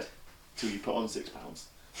force fed till you put on £6.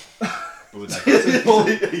 But would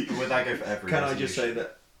that go for every Can I just say resolution?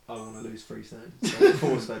 that I want to lose 3 stone? So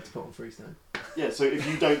force fed to put on 3 stone. Yeah, so if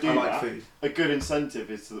you don't do I like that, food. a good incentive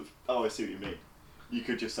is to, I see what you mean. You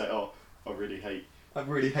could just say, oh, I really hate. I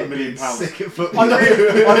really £1 hate million. being sick at I football.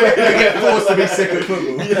 really, I get forced to be sick at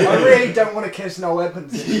football. I really don't want to kiss Noel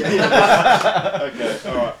Edmonds. Okay,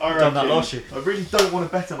 alright. I Done that reckon. last year. I really don't want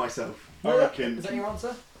to better myself. I reckon. Is that your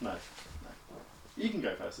answer? No. You can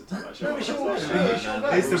go first this time, actually. No, it's your Rules. vote. It's your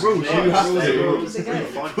vote. It's the rules. Yeah, You have rules to are do rules. It's a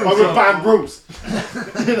game. I would ban rules.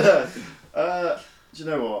 Do you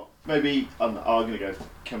know what? Maybe I'm going to go for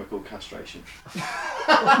chemical castration.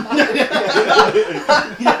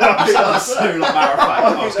 That's so like matter of fact.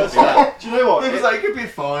 I was gonna do that. Do you know what? It was like, it could be a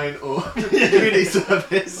fine or community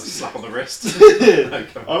service. Slap on the wrist.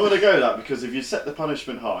 I want to go that because if you set the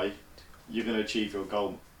punishment high, you're going to achieve your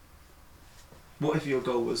goal. What if your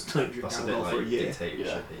goal was don't drink That's a bit alcohol like for a year? Yeah,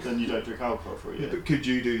 dictatorship. then you don't drink alcohol for a Yeah, year. but could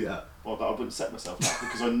you do that? Well, I wouldn't set myself that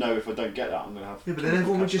because I know if I don't get that, I'm going to have. Yeah, but then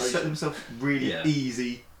everyone would just set castration. themselves really Yeah.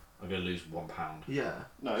 easy I'm going to lose £1. Yeah.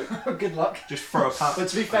 No. Good luck. Just throw a pound. But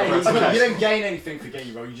to be fair, Okay. you don't gain anything for getting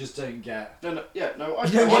you roll. You just don't get. No. Yeah. No. I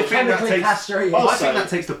You don't I get think that chemically takes- castrated. I'll I say- think that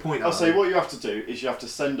takes the point I'll out. say what you have to do is you have to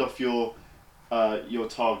send off your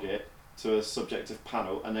target to a subjective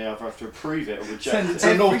panel, and they either have to approve it or reject Send it it. to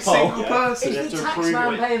the Every North Pole. single Yeah. person. You have Is the to tax approve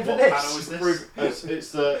man it. paying for What this? panel is this?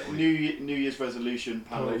 It's the New Year's resolution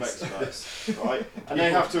panel of Police. experts, right? And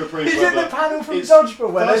they have to approve Is it the whether. panel from it's-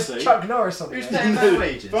 Dodgeball where there's firstly- Chuck Norris on Who's it? paying their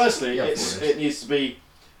wages? Firstly, Yeah, it needs to be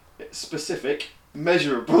specific,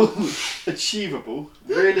 measurable, achievable,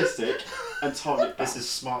 realistic, and target. This is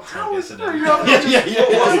smart How is target, isn't that? it?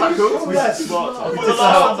 yeah. What's that called? What's that? Smart target. What's the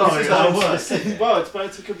last one? It's Time time specific. Well, it's better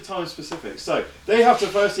to be time specific. So they have to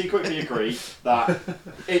firstly quickly agree that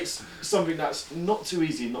it's something that's not too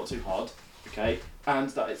easy, not too hard, okay, and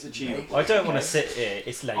that it's achievable. I don't want to sit here.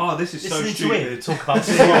 It's late. Oh, this is so Listening to him stupid. talk about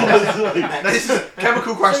sport. This is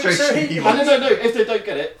chemical castration. so he- he No, wants. no. If they don't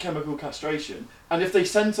get it, chemical castration. And if they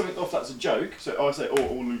send something off that's a joke, so I say, "Oh,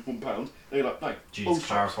 I'll lose £1," they're like, "No." Do you bullshit.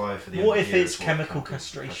 clarify for the What other if viewers it's what chemical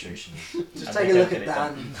castration? Just And take they a look don't at get it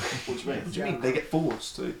done. Dan. What do you mean? What do you mean? They get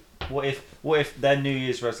forced too. What if their New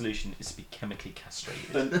Year's resolution is to be chemically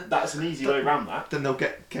castrated? Then that's an easy way around that. Then they'll get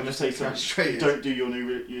You just chemically say to them, castrated. don't do your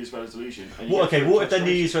New Year's resolution. And you What get if their New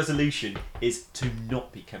castration. Year's resolution is to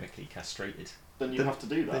not be chemically castrated? Then you Then- have to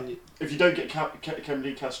do that. Then you- If you don't get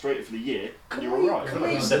chemically castrated for the year, then you're Can we- alright. can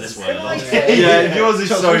we- I've said this one Can a I lot. say- Yeah, yours is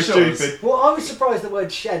so Chocolate shores. stupid. Well, I was surprised the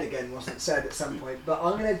word shed again wasn't said at some point, but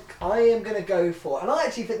I am gonna go for, and I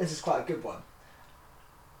actually think this is quite a good one.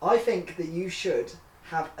 I think that you should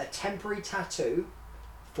have a temporary tattoo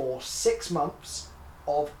for 6 months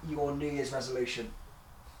of your New Year's resolution,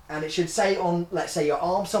 and it should say on, let's say, your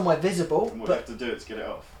arm somewhere visible. And what you But have to do it to get it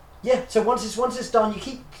off. yeah, so once it's done, you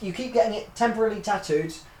keep getting it temporarily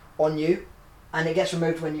tattooed on you, and it gets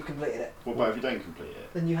removed when you completed it. What about if you don't complete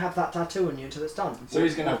it? Then you have that tattoo on you until it's done. So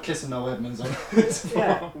he's gonna have kissing Noel Edmonds on.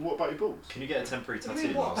 Yeah. What about your balls? Can you get a temporary What do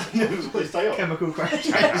you tattoo? mean, what? Last They stay on. Chemical They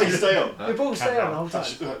castration. stay on. Your balls stay on the whole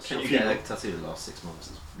time. Can you get a tattoo that lasts 6 months?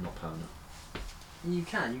 It's not permanent. You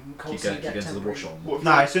can Keep constantly going get to the temporary. wash on. What if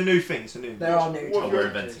No, it's a new thing. It's a new. There are new. What if Oh, you're- we're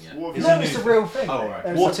inventing it. What if It's you're- No, it's a real thing. Oh, right.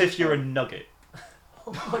 There's What a- if you're a nugget?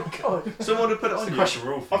 Oh my god. Someone would put it It's on the you. question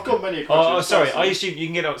we're all I've got many questions. Oh, sorry. I Firstly, assume you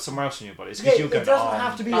can get it somewhere else on your body. It's Yeah, because it you're going doesn't arm.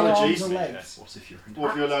 have to be your Allergies, arms or yeah. legs. What if you're What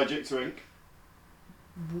if you're allergic to ink?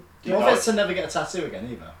 What if it's to never get a tattoo again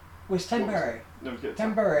either? Well, it's temporary. Never get a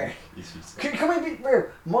Temporary. It's Can we be real?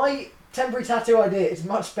 My temporary tattoo idea is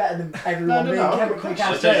much better than everyone No, being I've got a chemically question. I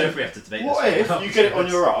don't know castrated. if we have to debate What this. if you get it on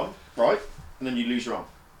your arm, right, and then you lose your arm?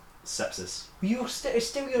 Sepsis. It's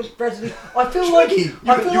still your resolution. I feel like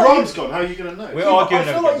Your arm's gone. How are you going to know? We're I arguing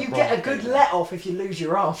feel over like the you get a wrong good thing. let off if you lose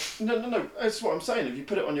your arm. No. That's what I'm saying. If you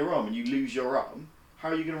put it on your arm and you lose your arm, how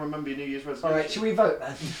are you going to remember your New Year's resolution? All right, should we vote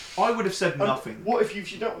then? I would have said And nothing. What if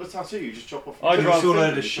you don't want a tattoo? You just chop off. I'd your rather- finger It's all and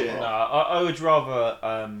load of chop it shit. No, off. I would rather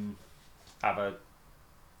have a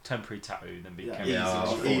temporary tattoo than be Yeah. chemically Yeah, I'll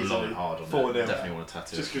fall Easily. long and hard on 4-0. it. Definitely want a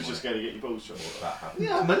tattoo. Just because you're scared to get your balls chopped What off. that happens.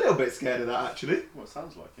 Yeah, I'm a little bit scared of that actually. Well, it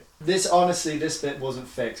sounds like it. This honestly, this bit wasn't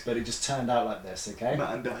fixed, but it just turned out like this. Okay.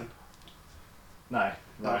 Matt and Dan. No.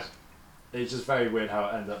 Right. It's just very weird how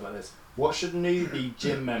it ended up like this. What should newbie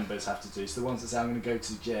gym members have to do? So the ones that say I'm going to go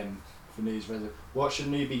to the gym for New Year's resolution. What should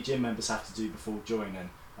newbie gym members have to do before joining?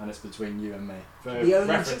 And it's between you and me. For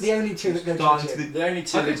The only two that go Starting to to the gym. The only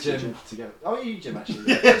two I that go to the gym gym. together. Oh, you gym actually.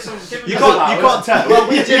 You can't tell. Well,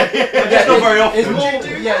 we gym. It's not very often. It's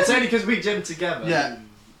more, yeah, it's only because we gym together. Yeah, Do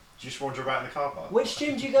you just wander about in the car park? Which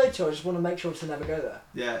gym do you go to? I just want to make sure to never go there.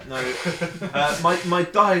 yeah, no. My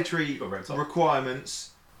dietary Got red top. requirements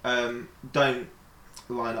don't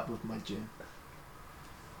line up with my gym.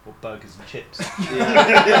 Or burgers and chips.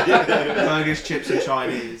 Yeah. Burgers, chips, and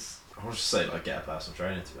Chinese. I was just saying, like, get a personal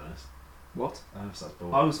trainer, to be honest. What? So that's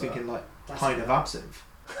I was but- thinking like That's pint of good. absinthe.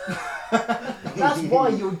 That's why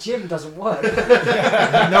your gym doesn't work.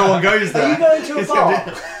 No one goes Are you there. going to a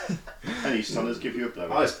bar? Any stunners give you a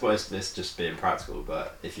blow. I suppose this just being practical,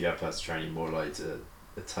 but if you have personal training, you're more likely to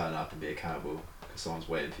turn up and be accountable because someone's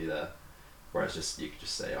waiting for you there. Whereas just you could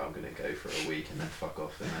just say, oh, I'm going to go for a week and then fuck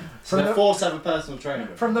off and then So they're forced to have a personal trainer.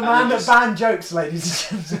 with From the them. man And that just- banned jokes,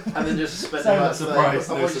 ladies and gentlemen. and then just spend So like no 30 surprise,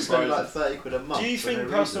 I no want to spend like surprises. 30 quid a month. Do you for think no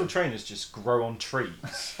personal reason. trainers just grow on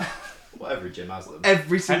trees? Well, every gym has them.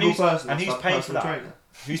 Every single who's- person. and has who's a paying for personal that? trainer.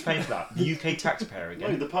 Who's paying for that? The UK taxpayer No,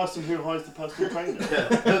 again. the person who hires the personal trainer. Yeah,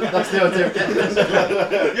 that's the idea of getting this.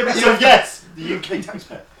 Yeah, but So yes, the UK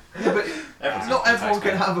taxpayer. Yeah, but Everyone's not a everyone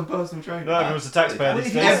taxpayer. can have a personal trainer. No, everyone's a taxpayer Well, these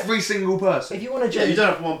if days. Every single person. If you want to Yeah, gym, you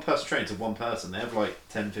don't have one personal trainer to one person. They have like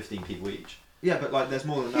 10, 15 people each. Yeah, but like there's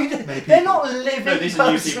more than that. Many people. They're not living No, these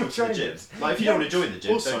are new personal people to the gym. trainers. Like, if you don't want to join the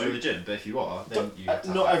gym, Also- don't join the gym. But if you are, then you have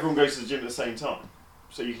to Not have everyone goes to the gym at the same time,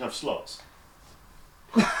 so you can have slots.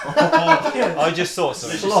 I just thought So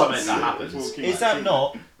it's something. just something that happens. Walking Is that team.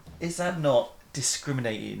 not? Is that not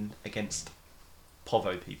discriminating against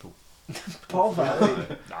povo people?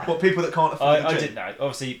 Povo. What people that can't afford the I gym? didn't know.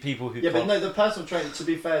 Obviously, people who Yeah, but can't. no, the personal trainer, to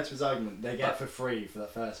be fair to his argument, they get for free for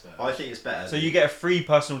that first bit. I think it's better. So you get a free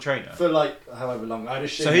personal trainer. For like however long. I'd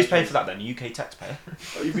assume. So who's paying for that then? UK taxpayer.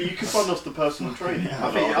 But you can fund off the personal training.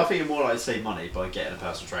 I think you're more likely to save money by getting a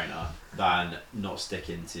personal trainer than not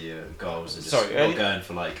sticking to your goals and just Sorry, not going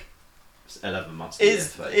for like 11 months. a year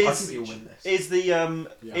Is for, like, I think you'll win this. is the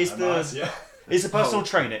is the personal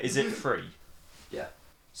trainer? Is it free? Yeah.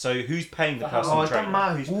 So who's paying the Oh, personal Oh, it trainer? doesn't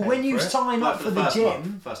matter who's Well, paying when you for it. sign Like up for the first gym,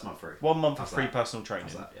 month, first month free. 1 month of How's free that? personal training.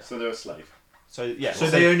 How's that? Yeah. So they're a slave. So yeah. So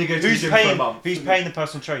they only go to the who's gym for a paying? month. Who's paying the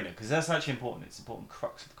personal trainer? Because that's actually important. It's an important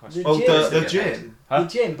crux of the question. Oh, gym. the They get gym. Huh? the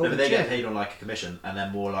gym, No, but but the they gym. get paid on like a commission, and they're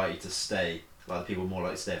more likely to stay. Like the people are more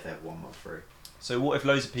likely to stay if they have 1 month free. So what if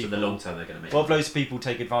loads of So in people? the long term, they're going to make. What if loads of people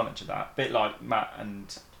take advantage of that? Bit like Matt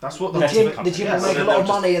and. That's what The Less gym, of a the gym company. will Yeah, make so a lot of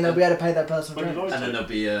they'll money and they'll be able to pay their personal Maybe trainer. not. and then there'll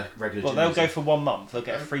be a regular. Well, gym they'll user. go for 1 month. They'll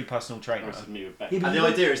get a free personal trainer. I said me with Bet. Yeah, And the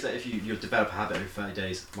idea is that if you develop a habit over 30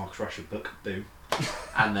 days, Marcus Rashford book, boom,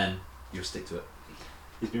 and then you'll stick to it.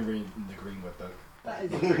 He's been reading the Greenwood book. That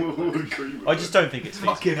is I just don't think it's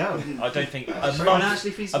feasible. Fucking hell. I don't think a month.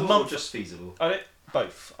 Financially feasible, a month- or just feasible? I don't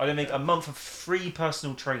both. I don't think a month of free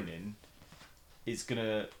personal training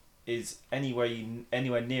is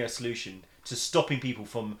anywhere near a solution to stopping people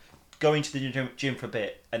from going to the gym for a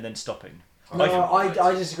bit and then stopping. No, I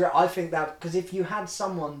I disagree. I think that because if you had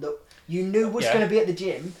someone that you knew was Yeah. going to be at the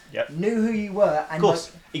gym, Yep. knew who you were, and Of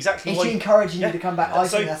course, exactly. is why- she encouraging Yeah. you to come back? I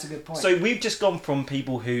So- think that's a good point. So we've just gone from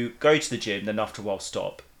people who go to the gym, then after a while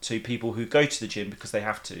stop, to people who go to the gym because they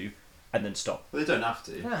have to, and then stop. Well, they don't have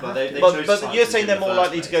to. Yeah. But they chose to But sign you're to the saying gym they're in the more first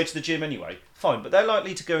likely to place. go to the gym anyway. Fine, but they're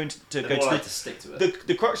likely to go into They're go more to likely the to stick to it.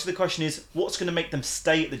 the crux of the question is what's going to make them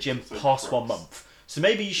stay at the gym So past crux. 1 month. So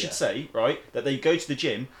maybe you should Yeah. say, right, that they go to the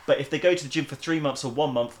gym, but if they go to the gym for 3 months or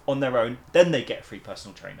 1 month on their own, then they get a free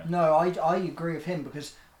personal trainer. no, I agree with him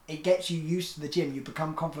because it gets you used to the gym. You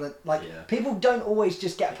become confident. Like Yeah. people don't always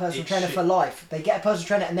just get a personal It trainer should- for life. They get a personal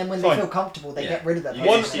trainer, and then when Fine. they feel comfortable, they Yeah. get rid of that. You personal get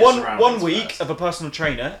One, used to your one, surroundings one week first. of a personal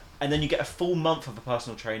trainer, and then you get a full month of a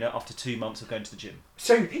personal trainer after 2 months of going to the gym.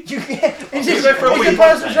 So you get it's You just, go for a it's week, a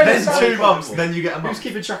personal trainer. Then salary. 2 months, then you get a Who's month.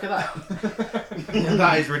 keeping track of that?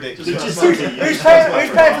 That is ridiculous. Just- Who's paying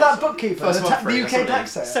for that bookkeeper? First The, month free, the that's UK what it tax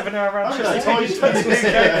is. there. 7 hour round Actually, trip. ties-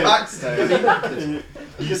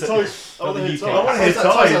 You said- ties- I not the wanna UK. hear I wanna ties. hear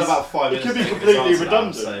That ties in ties. about 5 It minutes. could be to completely answer that,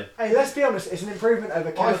 redundant. so- Hey, let's be honest. It's an improvement over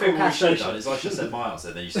I chemical think what we should have castration. done is I should have said my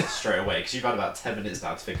answer, then you said straight away, because you've had about 10 minutes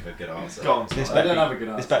now to think of a good answer. Go on. This I better don't be- have a good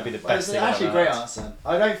answer. This better be the But best it's thing I've actually a ever great heard. answer.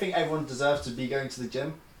 I don't think everyone deserves to be going to the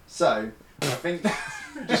gym. So, I think.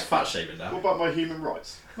 Just fat shaming What now. about my human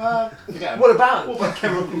rights? Yeah. What about? What about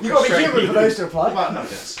chemical You got to be human for those to What apply. about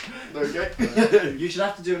nuggets? There we go. You should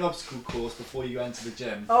have to do an obstacle course before you enter the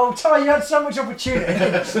gym. Oh, Ty, you had so much opportunity.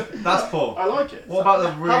 That's poor. I like it. What about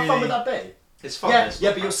the really... How fun would that be? It's fun. Yeah, it's yeah,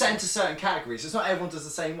 not but you're bad. set into certain categories. It's not everyone does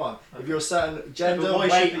the same one. If you're a certain gender, but why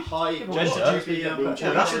weight, should- height, but why should you be,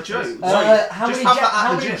 Yeah, that's a joke. How Just many have that at how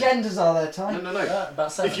the many gym. genders are there, Ty? No.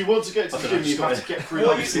 about 7. If you want to get to I the don't know, gym, you just have to get through.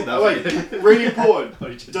 Well, the you've seen that Oh, wait, video. really important. Oh,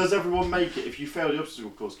 you did. Does everyone make it? If you fail the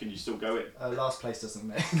obstacle course, can you still go in? Last place doesn't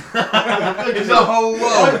make. It's the whole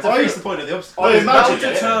world. Defeats the point of the obstacle. I imagine That would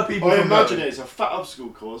deter people I from imagine going. it's a fat obstacle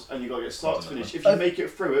course, and you got to get start to I don't know. finish. If you make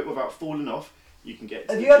it through it without falling off, you can get.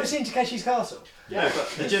 To Have the you ever gym. seen Takeshi's Castle? Yeah, but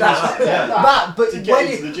The gym That, is yeah. but To get when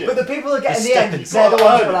into the gym. but the people that get in the stepping end, they're the stone.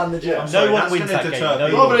 ones who land the gym. Yeah. No Sorry, one that's wins gonna that game. deter No people.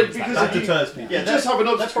 No, one but wins because that That game. deters people. You just have an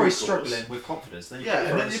They're obstacle probably course. struggling with confidence. Then you Yeah, put and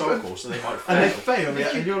them then on you the put- course, so they might And they fail. fail, yeah,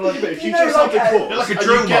 and you're Yeah, like... but if You you know, just have the like, course, You're like a and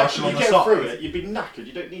drill you get, marshal on you the get side. through it, you'd be knackered.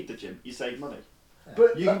 You don't need the gym. You save money.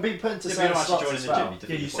 But You can be put into Yeah, but certain you're not actually slots joining as the well. gym. Yeah,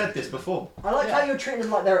 defeat you the said point. this before. I like Yeah. how you're treating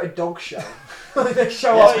them like they're at a dog show. They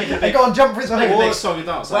show Yeah, up, it's like they go on jump through the Make a hoop. big song and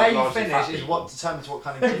dance. Where like you largely finish fat is people. what determines what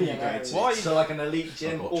kind of gym you go Yeah. to. Why- So like an elite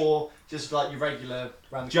gym Watch. or just like your regular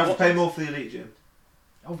round the Do you have to corner. pay more for the elite gym?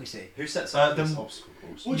 Obviously. Who sets up this then- obstacle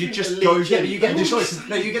course? What do You you just mean go... elite Yeah, but you get the you choice.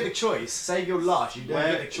 No, you get the choice. Say you're lush, you don't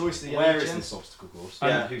Where- get the choice of the Where elite is gym. this obstacle course?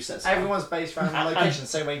 Yeah. Who sets it up? Everyone's based around the And- location.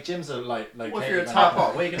 Same way gyms are like located. What if you're a around tap the-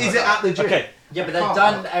 park? Where are you going Is it at the gym? Okay, Yeah, but they're Car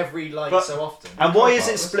done park. every like But- so often. and why is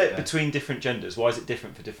park, it split yeah. between different genders? Why is it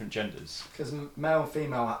different for different genders? Because male and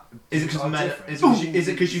female. Is it because are men? different. Is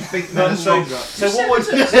it because you think men are stronger? So what would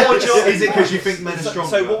your Is it because you think men are So- stronger?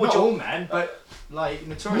 so what would Not your all men, but like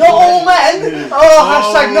notoriously. Not all men!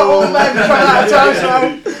 Oh, hashtag not all men from out of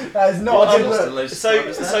town. That That is not a good lost a look. load of So,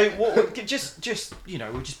 subscribers there. what? Just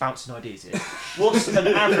we're just bouncing ideas here. What's an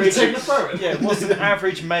average? Take the phone. Yeah, what's an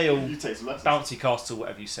average male You take some lessons. bouncy castle,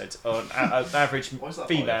 whatever you said, or an average Why is that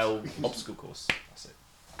female obstacle course? That's it.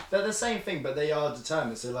 They're the same thing, but they are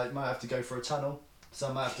determined. So like, might have to go for a tunnel.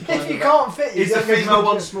 Some might have to. climb If you the can't fit, you Is the don't go to female the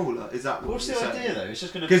one gym. smaller? Is that what What's you're the saying? idea though? It's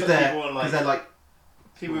just going to Because put people on they're like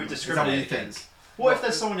people who Is that what discriminate you think? against. What if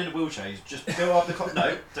there's someone in a wheelchair who's just go up the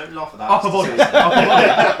no, don't laugh at that. upper body. Seriously. Upper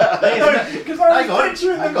body. Because I Hang was on,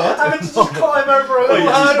 picturing them hang on. having to just climb over a Wait,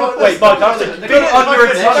 little hurdle. Mike, after They're being gonna- under a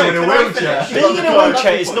finish. tunnel in a Can I wheelchair. finish? being in a Go on,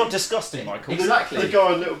 wheelchair that's is the not point. disgusting, Michael. Exactly. The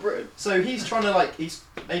guy in Little Britain. So he's trying to he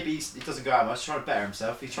doesn't go out much. He's trying to better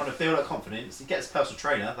himself. He's trying to build up confidence. He gets a personal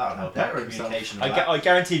trainer. That'll help. Better Better himself. communication. and all that. I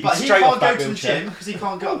guarantee he'd be But he straight can't off go that to the wheelchair. gym because he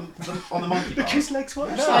can't go on the monkey bar. His legs work.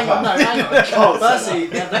 Hang on, no, hang on. Can't say Firstly,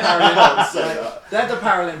 that. they're the Can't Paralympics. say that. They're the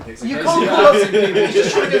Paralympics. You okay? can't So call you're asking people, he's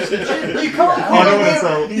just trying to go to the gym. You can't I call know a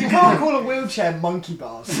myself. you can't call a wheelchair monkey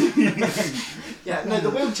bars. Yeah, no, the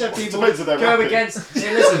wheelchair people depends if they're go rapping. against.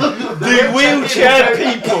 Yeah, listen, The wheelchair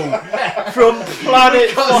people from planet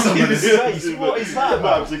fucking space. What is that, You might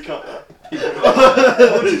man? have to cut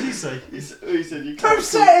that. What did you say? He said you Don't can't.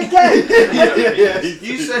 say it again. Yeah,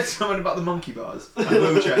 You said something about the monkey bars. A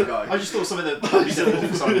wheelchair guy. I just thought something that would be difficult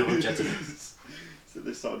for someone with a So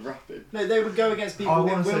they started rapping. no, they would go against people I in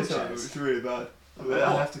want to say something. wheelchairs. It's really bad.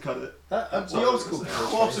 I have to cut it. The obstacle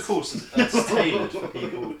What obstacles are tailored for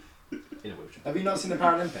people in a wheelchair? Have you not seen the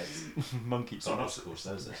Paralympics? Monkey It's not an bars. obstacle,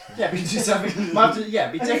 so is it? Yeah, but you just have might have to,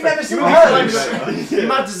 yeah, be Have you different. never seen You might hurdles? have to- you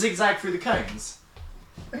might have to zigzag through the cones.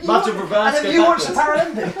 Might have to reverse. And have go you watched the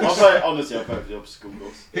backwards. Paralympics? Honestly, I vote for the obstacle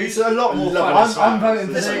course. It's a lot more Love fun. it. I'm voting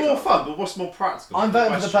for It's the. more fun, but what's more practical? I'm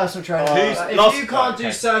voting for the Question. personal trainer. Who's- If Last- you can't okay.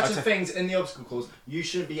 do certain Okay. things in the obstacle course, you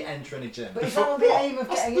shouldn't be entering a gym. But is that not the aim of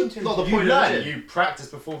getting into it? not the You point of learn, the gym. you practice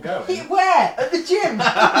before going. Where? At the gym?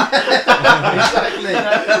 exactly.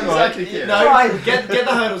 Exactly, yeah. No, Try. get the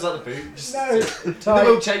hurdles out the boot. Just No. in the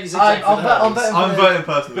wheelchair, you zigzag I'm through the voting hurdles. for I'm the- voting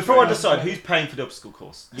personal. Before I trainer. decide who's paying for the obstacle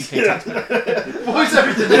course, UK taxpayer. Why's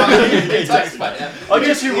everything about the UK taxpayer? I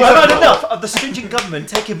just I've had enough of the stringent government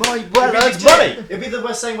taking my well-earned money. It'd be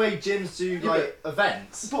the same way gyms do like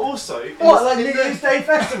events. But also, in What, the- like in New the- Year's Day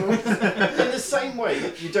festival? in the same way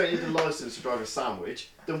that you don't need a license to drive a sandwich,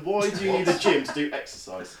 then why do you need a gym to do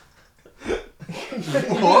exercise? You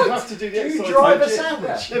have to do the Do you exercise. drive in a the gym.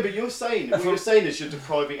 sandwich? No, but you're saying what you're saying is you're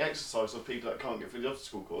depriving exercise of people that can't get through the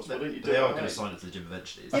obstacle course. Why don't you do They it? are that going way? to sign up to the gym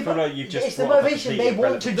eventually. I feel like you've just It's the brought up a motivation. They completely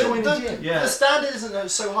want to irrelevant join point. the gym. Yeah. The standard isn't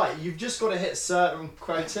so high. You've just got to hit certain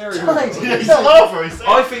criteria. Right. Yeah, he's So- laughing, he's saying-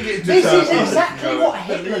 I think it This deters is us. exactly what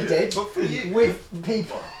Hitler did But for you, with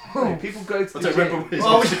people. people go to I the don't gym. remember his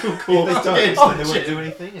Oh, obstacle If course. they don't, Against then the they won't gym. do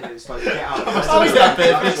anything, and it's like get out. Oh, is that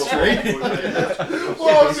bit of That's history? what-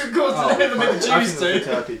 Well, of course, Oh, they never made the I Jews think it'll do.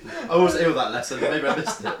 deter people. I wasn't ill that lesson. Maybe I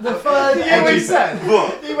missed it. The third You know what he edgy- said?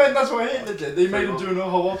 What? He went, that's what Hitler did. They made him do a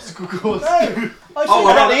whole obstacle course. No, I said Oh,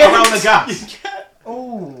 at around, the end. around the gas.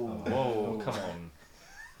 Oh. Whoa, come on.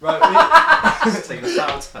 Right, It's taking a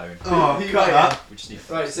sour tone. Oh, He cut went- that. We just need.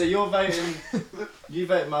 right, so you're voting. You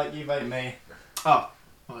vote Mike, you vote me. Oh,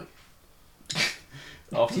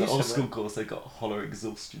 After the obstacle course, they got hollow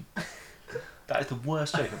exhaustion. That is the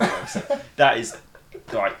worst joke I've ever said. That is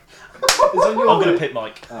right. It's on your I'm gonna vote. pick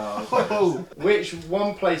Mike. oh. Which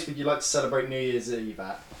one place would you like to celebrate New Year's Eve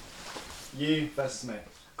at? You versus me.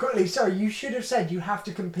 Quickly, sorry, you should have said you have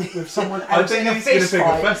to compete with someone I else think in a he's going to fist pick a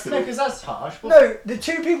fight. No, festival. because that's harsh. No, the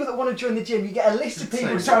two people that want to join the gym, you get a list of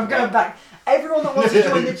people. So I'm going back. Everyone that wants to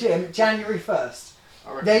join the gym, January 1st. I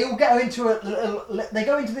reckon- They all go into they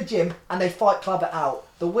go into the gym and they fight club it out.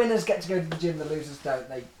 The winners get to go to the gym. The losers don't.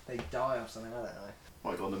 They die or something. I don't know.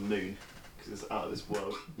 Might go on the moon because it's out of this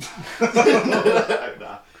world.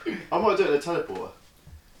 Nah. I might do it in a teleporter.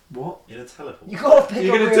 What? In a teleport. You got to pick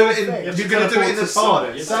You're a going to real do it in. thing. You're going to do it in the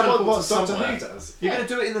somewhere. TARDIS. Is that Teleport what to Doctor somewhere. Who does? You're going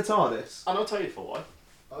to do it in the TARDIS. And I'll tell you for why.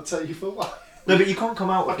 I'll tell you for what. No, but you can't come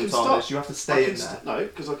out I of the can TARDIS. start- You have to I stay can in there. No,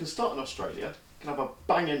 because I can start in Australia, can have a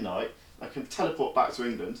banging night, I can teleport back to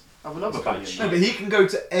England, have another banging No, night. but he can go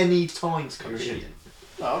to any time period. Cheating.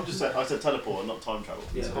 No, I'm just saying, I said teleport, not time travel.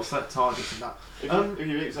 Yeah, what's that TARDIS and that? If, if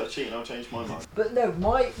you think that's cheating, I'll change my mind. But no,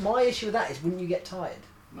 my issue with that is, wouldn't you get tired?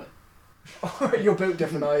 No. You're built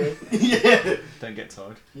different, are you? Yeah. Don't get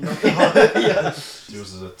tired.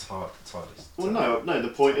 Yours is a TARDIS. Well, no. The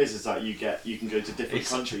point is that you can go to different It's-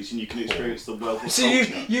 countries and you can experience the wealth of So you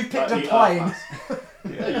culture picked that a the Earth plane.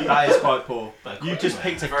 has. That is quite poor. You just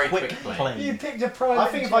picked a Very quick quick plane. You picked a private. I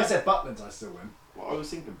think if I jet. said Butlins, I still win. Well, I was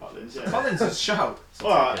thinking Butlins, yeah. Collins is shout.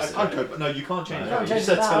 Alright, Yes, okay. Okay, but no, you can't change You that. can't You change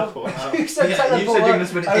said it now. teleport. You said Yeah, you teleport. said you're going to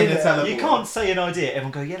spend it in a over. teleport. You can't say an idea.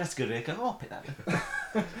 Everyone go, yeah, that's a good idea. Go, oh, I'll pick that.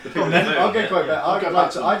 I'll go quite better. I'll go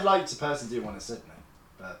back to I'd like to personally do one in Sydney.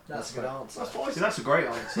 But That's a good answer. That's fine. See, that's a great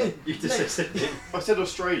answer. You just said Sydney. I said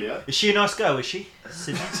Australia. Is she a nice girl? Is she?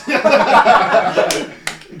 Sydney?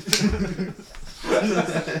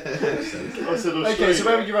 I said Australia. Okay, so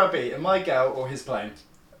where would you rather be? In my gal or his plane?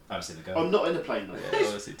 I haven't seen the girl. I'm not in the plane though.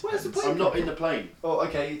 Where's the plane? I'm not in the plane. Oh,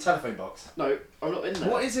 okay, telephone box. No, I'm not in there.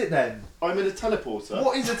 What is it then? I'm in a teleporter.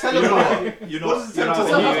 What is a teleporter? You're What not, does you're it not have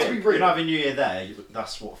to having say? New Have to be Year- rude. you're not having New Year there.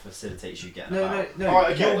 That's what facilitates you getting No, about. no.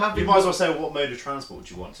 Alright, okay. You're having. You might as well say what mode of transport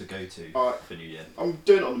do you want to go to Alright. for New Year. I'm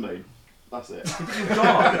doing it on the moon. That's it. You can't. There's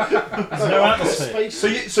no I've got atmosphere.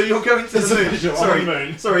 space. So you're going to the moon. picture on Sorry, the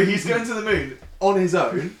moon. sorry. He's going to the moon on his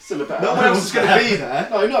own. Still a better. No one else is going to be there.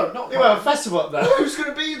 No, not. You have a festival up there. Who's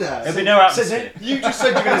going to be there? There'll be no atmosphere. You just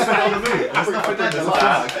said you're going to spend it on the moon. There's nothing there. There's a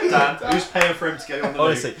flag. Dan, who's paying for him to go on the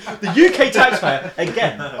Honestly, moon? the UK taxpayer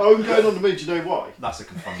again. I'm going on the moon. Do you know why? That's a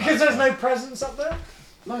confirmed. Because there's no presents up there?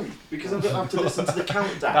 No, because I don't have to listen to the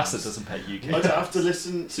countdown. Bastard doesn't pay I UK. don't have to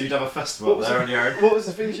listen. So you'd have a festival What was there it? on your own. What was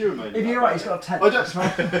the things you were moaning If you're about? right, he's got a tent. I don't.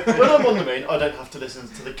 When I'm on the moon, I don't have to listen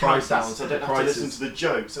to the Prices. countdowns. I don't have to Prices. listen to the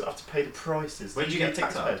jokes. I don't have to pay the prices. When did you get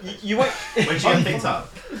picked up? taxpayers You wait. When did you get picked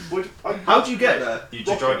up? pay. How'd you get there? You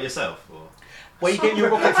just drive it yourself? Or? Where you getting your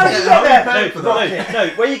rocket How from? did you get there? No,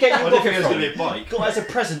 where you getting I your didn't think rocket it was from? going to be a bike. Got it as a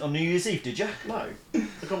present on New Year's Eve, did you? No, I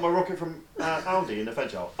got my rocket from Aldi in the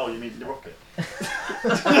veg aisle. Oh, you mean the rocket?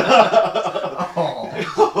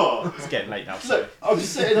 Oh. It's getting late now. So I'm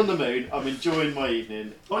sitting on the moon. I'm enjoying my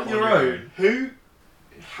evening. On your own?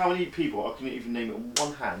 How many people? I couldn't even name it on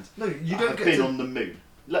one hand. No, you have don't get been to. on the moon.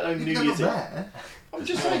 Let alone New You're Year's not Eve. there. I'm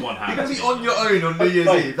just On saying. one You're hand. going to be on your own on New Year's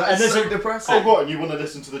Right. Eve. That And is there's so a- depressing. Oh, what? And you want to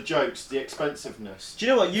listen to the jokes, the expensiveness? Do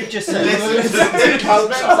you know what you've just said? You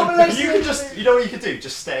can just, you know what you could do?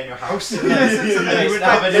 Just stay in your house. Listen to You the wouldn't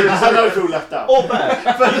have any- expensive- I don't feel left out. Or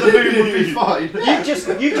better, But the moon would be fine. you just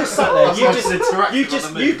sat there.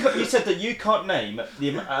 You said that you can't name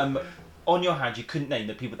the on your hand. You couldn't name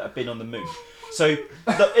the people that have been on the moon. So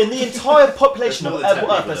in the entire population of There's more than 10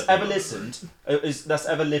 Earth people that's that ever have been listened, that's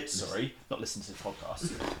ever lived. Sorry, not listened to the podcast.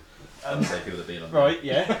 Say people that been on. Right?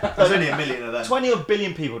 Yeah. There's only a million of them. 20 odd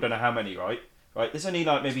billion people. Don't know how many. Right. There's only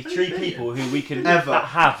like maybe 3 billion? people who we can Ever. that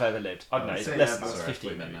have ever lived. I don't know. It's say less ever. than Sorry, 50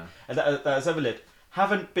 I thought you maybe. meant And that has ever lived.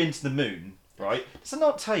 Haven't been to the moon. Right? Does it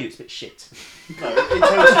not tell you it's a bit shit? No,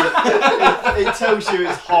 it tells you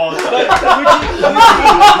it's hard.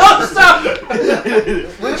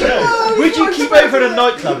 Would you keep over in a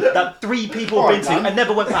nightclub that 3 people have been to Alright, man. and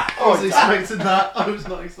never went back? I was expecting that. I was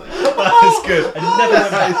not expecting that. That is good. And never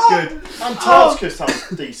went That back? is good. Antarctica sounds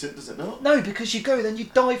decent, does it not? No, because you go, then you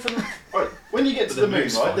die from. Right, when you get to But the the moon,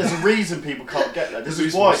 moon's right, fine. there's a reason people can't get there. This The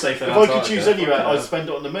is moon's why, more if safe than I could Antarctica. choose anywhere, Yeah. I'd spend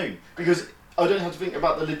it on the moon. Because I don't have to think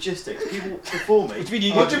about the logistics. People before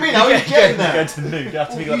me. What do you mean? How are you getting there? Going to the moon. You have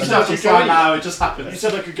to be You like just the have to Just go right anywhere. now, it just You happened.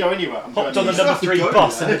 said I could go anywhere. I'm hopped going on the You number have to 3 go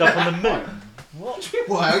bus, there. ended up on the moon.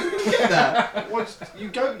 Why? How are you going to get there? What? You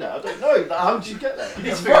go there? I don't know. How did you get there? You need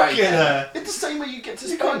to figure out how you Get get there. there. It's the same way you get to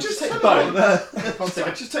You Spain. can't just take a teleport boat.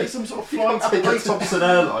 there. Just take some sort of You flight. can't take a Thompson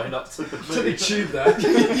airline up to the To the moon. tube there.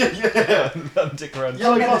 Dick around.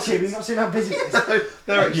 Yeah, get the tube. You've not seen how busy it is.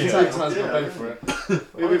 They're actually Two times got Yeah. paid for it.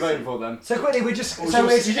 We'll be voting for them. So quickly, we just. So So you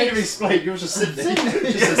it's, didn't even explain. You were just Sydney.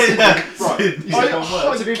 Yeah. Right. Sydney.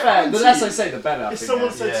 To be fair, the less I say, the better. I If think, someone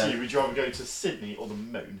yeah. said Yeah. to you, would you rather go to Sydney or the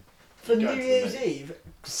moon? for Go New to the Year's moon. Eve,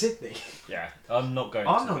 Sydney. Yeah, I'm not going.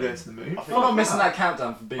 I'm to not the going to the moon. I think- I'm not missing that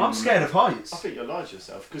countdown for being. I'm scared of heights. I think you're lying to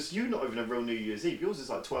yourself because you're not even a real New Year's Eve. Yours is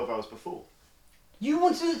like 12 hours before. You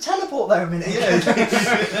wanted to teleport there a minute. You've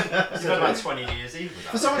had about 20 New Year's Eve.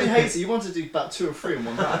 For someone who hates it, you want to do about 2 or 3 in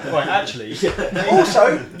one night. Right, actually,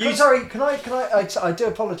 Also, sorry, can I do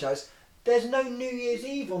apologise. There's no New Year's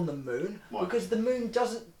Eve on the moon Why? because the moon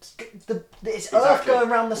doesn't. It's Earth Exactly.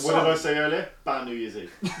 going around the What did I sun. say earlier? Ban New Year's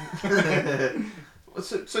Eve.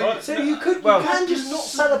 So you could, Well- you can just not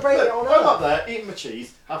celebrate Look, it on I'm up Earth. there eating my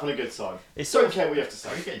cheese, having a good time. it's sort Don't of. care what you have to say.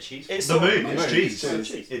 Are you getting cheese? It's The sort moon of, is cheese.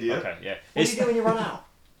 Cheese. Idiot. Okay, yeah. What do It's, you do when you run out?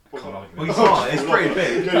 What- Can't argue Well, with you can't. It's pretty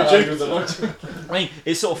big. Go to James. I mean,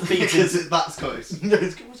 it sort of feeds Because into. that's close. No,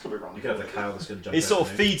 it's got to be wrong. You could have the cow that's going to jump It sort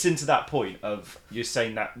over of the moon. feeds into that point of you're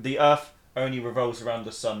saying that the Earth only revolves around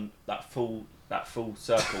the sun that full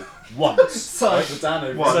circle once. Sorry for Dan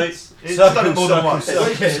over. What? So It's done it more than once.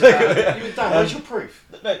 Even Dan, where's your proof?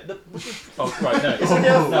 No, oh right, no. Isn't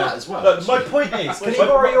there No. flat as well? Look, my point is, Can you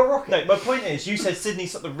borrow your rocket? No, my point is, you said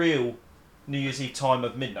Sydney's not the real New Year's Eve time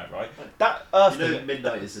of midnight, right? That Earth You know thing.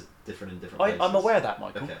 midnight is different in different I'm places. aware of that,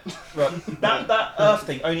 Michael. Okay. Right, that Earth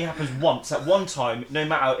thing only happens once at one time. No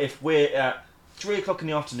matter if we're at 3 o'clock in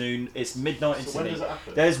the afternoon, it's midnight in So when Sydney. does it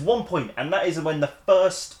happen? There's one point, and that is when the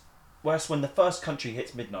first Whereas when the first country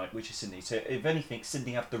hits midnight, which is Sydney, so if anything,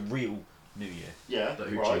 Sydney have the real New Year. Yeah, The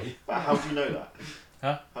right. Uchi. But how do you know that?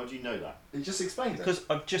 Huh? How do you know that? You just explained it. Because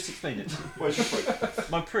I've just explained it to you. Where's your proof?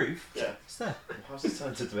 My proof? Yeah. It's there. How's this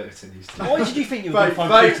turned to debate news? Why did you think you were going to Vote,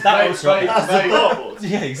 find proof vote, to that vote, was vote. right? That's the dartboard.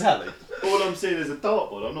 Yeah, exactly. All I'm seeing is a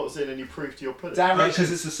dartboard. I'm not seeing any proof to your pudding. Dan Because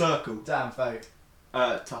Richards. it's a circle. Dan, vote.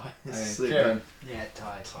 Tie. It's Okay, sleep Kieran. then. Yeah,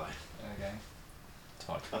 tied. Okay.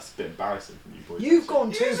 That's a bit embarrassing from you boys. You've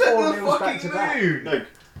gone 2 You said 4 the meals back to fucking back. moon! No,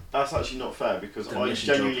 that's actually not fair because I Demolition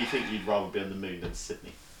genuinely think you'd rather be on the moon than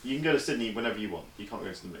Sydney. You can go to Sydney whenever you want. You can't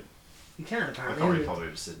go to the moon. You can I apparently. can't really pop over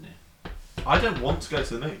to Sydney. I don't want to go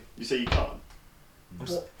to the moon. You say you can't.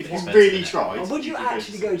 What? If It's you really expensive, tried, Would you could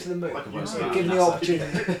actually go to the moon? I could You work know, some Given the NASA.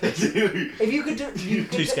 opportunity. If you could do, you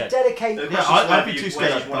Too could scared. dedicate. Yeah, I'd be too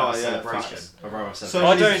scared to die, yeah, celebration. facts. I'd rather have a So,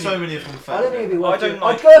 celebration. I many- don't- so many of them I fail. don't think it'd be I worth don't it.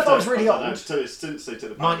 like- I'd go if I was really I don't know, old. so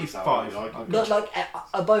the 95. Not like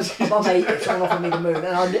above 8 if someone offered me the moon, and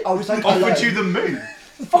I was like, Offered alone. you the moon?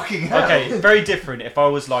 Fucking hell. Okay, very different. If I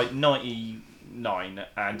was like 99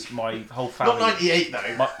 and my whole family, Not 98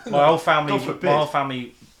 though. my whole family, God forbid. my whole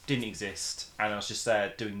family didn't exist, and I was just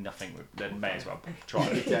there doing nothing. Then may as well try.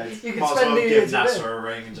 You can Might as spend well New give Year's NASA with it. a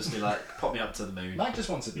ring and just be like, pop me up to the moon. Mike just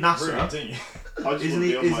wants to be NASA. rude, didn't you? I just Isn't want to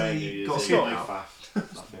he- be on my isn't own he New Year's got Eve, sorted no out? faff,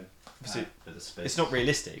 nothing. So Bit of space. it's not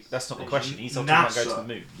realistic. That's not the question. He's talking about going to the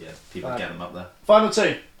moon. Yeah, people get them up there. Final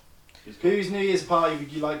two. Whose New Year's party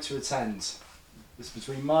would you like to attend? This is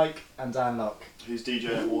between Mike and Dan Locke. Who's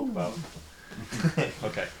DJing at Walkabout?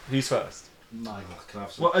 Okay, who's first? Mike. Can I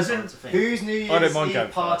have some Well, as in, time to think? Whose New I don't Year's mind Eve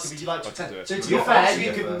going party first. would you like to I can do attend? it. So to be You're fair, first, you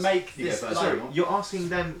you could go first. make You go this. first. sorry, you're asking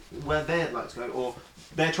them where they'd like to go, or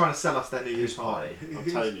they're trying to sell us their New Year's party.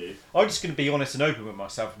 I'm telling you. I'm just going to be honest and open with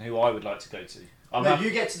myself and who I would like to go to. I'm No, happy-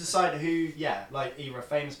 you get to decide who. Yeah, like either a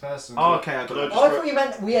famous person. Oh, okay, I got Can I it. just Oh, I thought you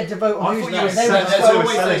meant we had to vote I on who's thought you New were Year's. They saying were that's There's what voting.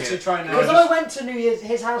 always selling those to it. try and. Because I went to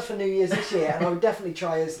his house for New Year's this year, and I would definitely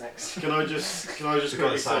try his next. Can I just The guy quickly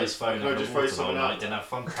that sat say? his phone Can I over just the throw water all something night, out? didn't have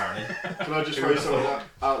fun apparently. Can I just throw something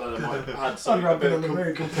out there that might add some, a bit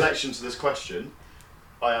of complexion to this question?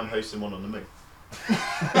 I am hosting one on the moon.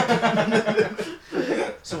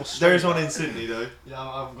 There is one in Sydney though. Yeah,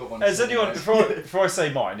 I haven't got one. Has to anyone say. before I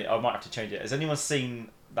say mine, I might have to change it. Has anyone seen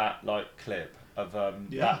that like clip of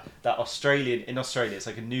Yeah. that Australian in Australia? It's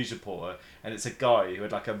like a news reporter, and it's a guy who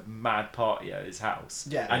had like a mad party at his house.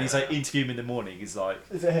 Yeah. And he's like interviewing him in the morning. He's like,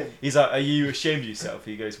 Is it him? "Are you ashamed of yourself?"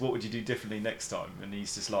 He goes, "What would you do differently next time?" And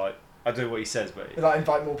he's just like, I don't know what he says, but Like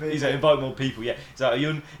invite more people. he's like, invite more people. Yeah.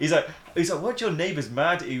 He's like, he's like, what? Your neighbours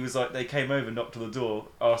mad? He was like, they came over, knocked on the door,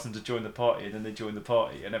 asked them to join the party, and then they joined the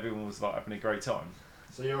party, and everyone was like having a great time.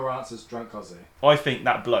 So your answer's drunk Ozzy. I think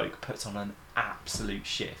that bloke puts on an absolute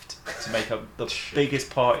shift to make up the biggest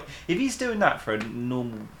party. If he's doing that for a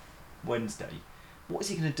normal Wednesday, what is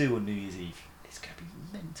he going to do on New Year's Eve? It's going to be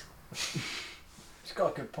mental. He's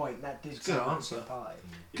got a good point. That did Good sound like answer. a party.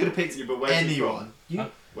 Could have picked Yeah, but where's he from? anyone. You,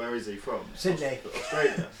 Where is he from? Sydney.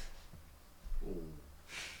 Australia. Ooh.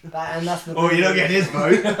 and that's the. Oh, you're not getting his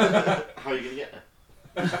vote. How are you going to get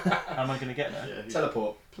there? How am I going to get there? Yeah,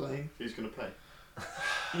 Teleport. Plane. who's going to pay?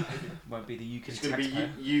 Won't be the UK It's going to be taxpayer.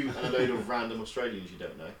 you and a load of random Australians you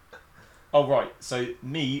don't know. Oh right, so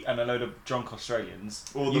me and a load of drunk Australians.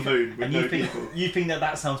 Or the You moon with and no you think people. you think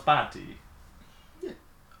that sounds bad, do you? Yeah.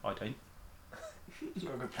 I don't. He's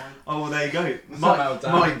got a good point. Oh, well, there you go. Somehow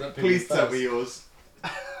down Mike, that please people tell first. me yours.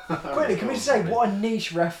 Quickly, can we just say what a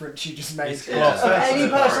niche reference you just made? It's Of class. any Yeah.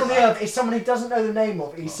 person on the earth is someone who doesn't know the name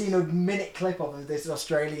of. He's seen a minute clip of this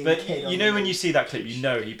Australian But kid. you know when you see that clip, you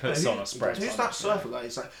know he puts on a spread. Who's that surfer guy?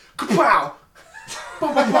 He's like, kapow!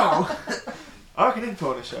 Pow, pow, pow. I reckon he'd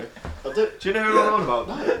put on a show. I don't, Do you know what I'm on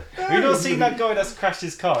about? Have you not seen that guy that's crashed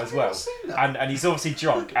his car as well? not seen that. And he's obviously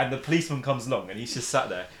drunk, and the policeman comes along, and he's just sat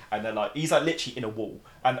there, and they're like, he's like literally in a wall,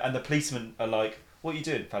 and the policemen are like, "What are you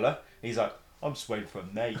doing, fella?" He's like, "I'm just waiting for a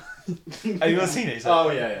mate." Have you not seen it? He's like,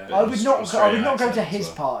 Oh yeah, yeah. I would not. I Australian would not go to accent his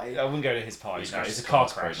as well. party. I wouldn't go to his party. He's No, crashed it's a his car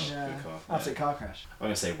car, crash. Yeah, Good car. absolute car crash. I'm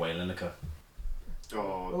going to say Wayne Lineker.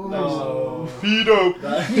 oh, Oh. pedo.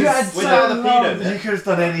 You had Without so the long. pedo bit. You could have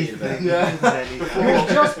done anything. Yeah. You could have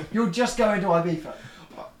done anything. You're just going to Ibiza.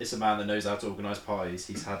 It's a man that knows how to organise parties.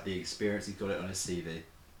 He's had the experience. He's got it on his CV,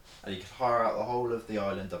 and he could hire out the whole of the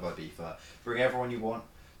island of Ibiza. Bring everyone you want.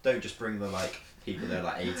 Don't just bring the people that are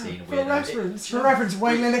like 18 weirdos. For reference,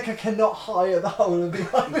 Wayne Lineker cannot hire the whole of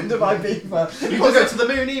the island of Ibiza. You can't go to the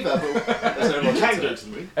moon either, but there's no You logic can to go it. to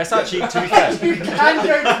the moon. It's actually, to be fair, You can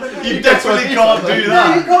go to the You definitely can't do You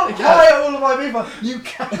that. can't hire all of Ibiza, you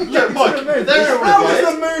can go Look, to Mike, the moon. they're all How right. is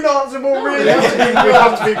the moon answer more We realistic?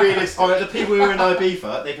 have to be realistic. Alright, the people who are in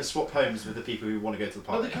Ibiza, they can swap homes with the people who want to go to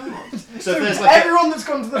the No, party. they can't. So if there's Everyone that's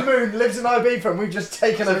gone to the moon lives in Ibiza, and we've just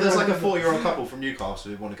taken So if there's everyone like a with us. 40-year-old couple from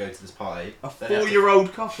Newcastle who want to go to this party, A then they have to-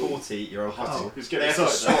 4-year-old couple. 40-year-old couple, Who's they getting have to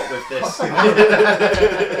excited swap with this.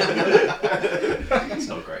 It's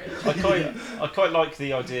not great. I quite like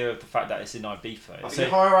the idea of the fact that it's in Ibiza. I So-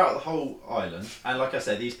 can hire out the whole island, and like I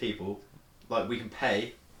said, these people, like we can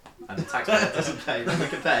pay, and the taxpayer doesn't pay, but we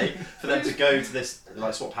can pay for them to go to this,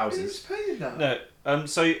 like swap Who's houses. paying that? No,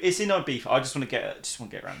 so it's in Ibiza. I just want to get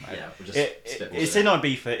around that. Yeah, we'll just spitball It's it. in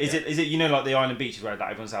Ibiza. Is Yeah. it you know like the island beaches where like,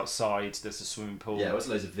 everyone's outside? There's a swimming pool. Yeah, there's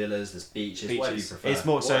loads of villas, there's beaches, whatever you Beaches. prefer. It's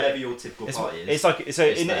more so- whatever your typical It's, party is. it's like so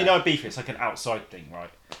it's in there. Ibiza it's like an outside thing,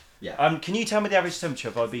 right? Yeah. Can you tell me the average temperature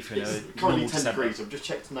of Ibiza in It's a currently normal 10 December? degrees. I've just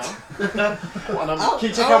checked now. And I'm How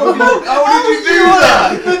keep did checking out you with How did you do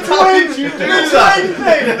that? How did you do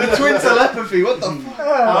that? The twin telepathy, what the fuck?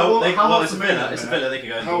 Well, how it's a hot's the villa. moon It's a at the villa. They can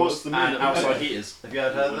go How indoors hot's the moon and at the outside minute? heaters. Have you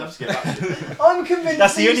heard of them? I'm convinced.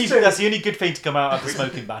 That's the these only. two- That's the only good thing to come out of the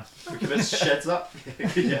smoking ban. We can put sheds up.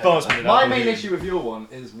 Yeah. Bars me My that. main issue with your one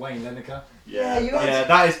is Wayne Lineker. Yeah, you Yeah, had.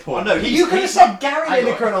 that is poor. Oh, no, he's, You could have he's said Gary hang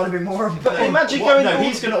on. Lineker, and I'd have been more. But imagine What? going. No, all-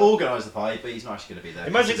 he's going to organise the party, but he's not actually going to be there.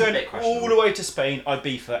 Imagine It's a going bit all questionable. the way to Spain,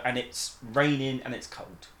 Ibiza, and it's raining and it's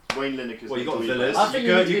cold. Wayne Lineker's Well, you got the villas. I think You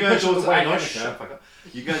go, you need to you be go pushing to the Wayne hang on, Lineker. shut the fuck up.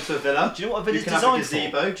 You go to a villa. Do you know what a You villa's can have a designed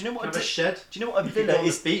gazebo. for? Do you know what have a a shed? Do you know what a You can villa go on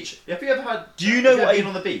is? the beach. Have you ever had? Do you know have you what ever a- been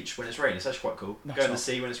on the beach when it's raining? It's actually quite cool. No, Go in the it's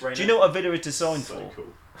sea when it's raining. Do you know what a villa is designed So for? cool.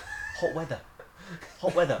 Hot weather.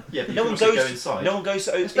 Hot weather. Yeah, but no you one can also goes. go inside. No one goes.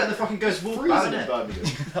 It's better than fucking goes to walk Freezing about, in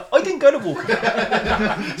isn't Birmingham. I didn't go to walk.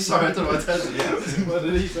 it? Sorry, I don't know what I told you. What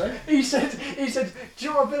did he say? He said, do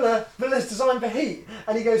you know what Villa's designed for heat?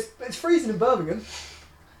 And he goes, it's freezing in Birmingham.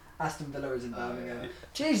 Aston Villa is in Birmingham.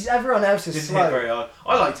 Jeez, everyone else is Didn't hit slow. very hard.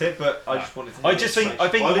 I liked it, but I just wanted to. I just think. I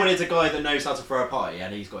think. I wanted a guy that knows how to throw a party,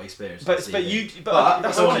 and he's got experience. But on but TV. you. But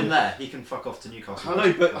But someone in there, he can fuck off to Newcastle.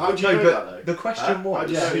 No, but How do you know that, the question How was.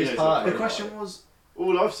 do you know who's he knows part? that? The question was.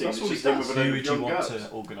 All I've seen That's is all just he him does. with who a would you young want girl. to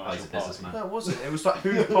Oh, organise he's a your party? businessman. No, it wasn't. It was like,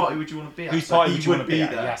 whose party would you want to be at? Whose So party he would you want would to be at?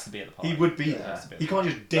 He there. has to be at the party. He would be Yeah, there. has to be at He the can't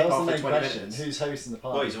just That dip was off the for main 20 question. minutes. Who's hosting the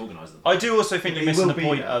party? Well, he's organised them. I do also think He you're missing will the be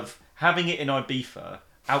point there. of having it in Ibiza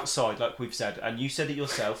outside, like we've said, and you said it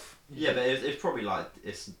yourself. Yeah, but it's probably like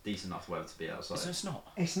it's decent enough weather to be outside. So it's not.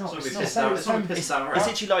 It's not. It's It's not not. pissed down. It's It's not not. pissed down. It's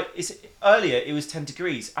literally like earlier. It was 10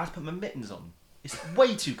 degrees. I had to put my mittens on. It's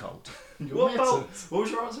way too cold. What about? What was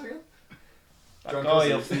your answer again? That Drunk guy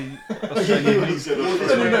Aussie. off the Australian. He's good. I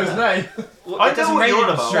don't even know his name. I know what you're on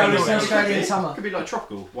about. Australia. It could Australian be- summer. It could be like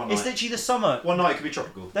tropical one It's night. literally the summer. One night it could be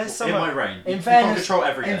tropical. There's It summer- might rain. In You can't fairness, control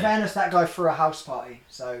every day. in fairness, that guy threw a house party,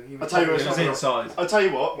 so he I'll tell you what, It was inside. I'll tell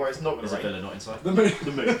you what, where it's not going There's to a rain. villa, not inside. The moon.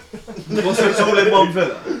 The moon. Also, it's all in one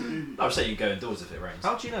villa. I'm saying you can go indoors if it rains.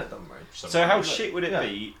 How do you know it doesn't rain? So how shit would it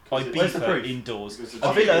be? Where's the Ibiza proof? indoors. Because A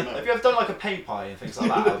it's villa. cheaper, Have you ever done like a paint pie and things like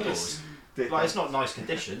that outdoors? Like it's not nice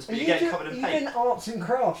conditions, but you get covered in paint. Even arts and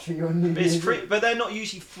crafts for your New But it's Year's free, Eve. but they're not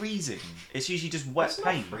usually freezing. It's usually just wet It's not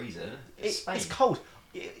paint. freezing. It's Spain. It's cold.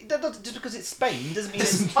 Just because it's Spain doesn't mean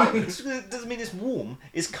It's it's doesn't mean it's warm.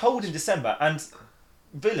 It's cold in December, and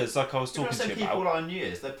villas like I was You know, talking to some you people about. like on New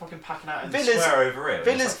Year's, they're fucking packing out in Villas- the square over here.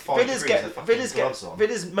 Villas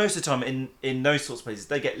most of the time in those sorts of places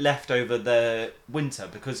they get left over the winter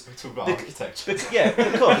because Talk about Bec- architecture.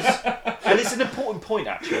 because and it's an important point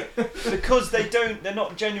actually because they're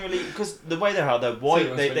not generally because the way they're white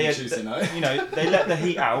So they everyone's spending Tuesday night. you know they let the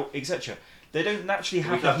heat out etc. They don't naturally We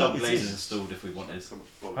have could have the double heat glazing as is. installed if we wanted.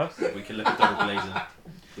 Huh? We could look at double glazing.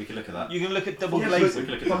 We could look at that. You can look at double Yeah, glazing. We could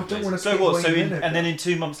look at But I double don't glazing. want to. So what? So and then in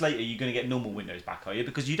 2 months later, you're going to get normal windows back, are you?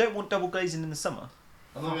 Because you don't want double glazing in the summer.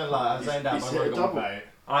 I'm not gonna lie, I was saying down, He's but hit a I'm going double. vote.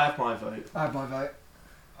 I have my vote. I have my vote.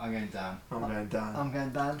 I'm going down. I'm going down. I'm going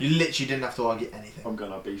down. You literally didn't have to argue anything. I'm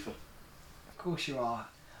going to Ibiza. Of course you are.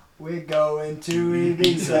 We're going to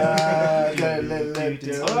Ibiza.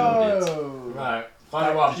 Oh. Right,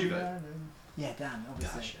 final one. Did you vote? Yeah, Dan,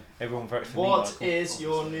 obviously. Everyone voted for me. What Michael. is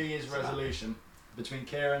your New Year's resolution between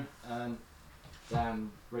Kieran and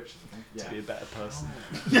Dan Richards? I think. To be a better person.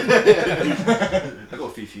 I've got a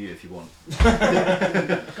few for you if you want.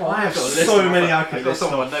 Go on, I have Got a list so of many my- I've got accolades.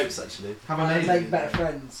 some of my notes actually. Have I made make it? better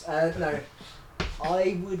friends. No,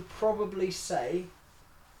 I would probably say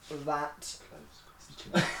that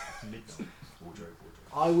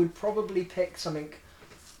I would probably pick something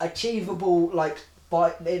achievable, like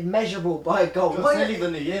by measurable by a goal. It's nearly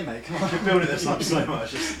the new year, mate. Come on. You're building this up so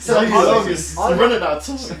much. So Take I as long would- as- I We're would- running out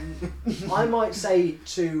of time. I might say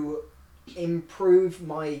to improve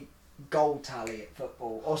my goal tally at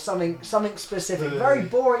football or something specific. Very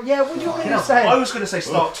boring. Yeah, what are you going to I say? was going to say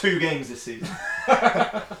start 2 games this season.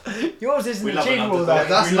 Yours isn't We love an achievable underdog.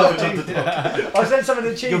 though. We love an underdog. I said something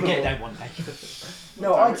achievable. You'll get there one day.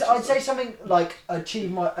 No, I'd say something like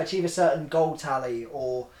achieve a certain goal tally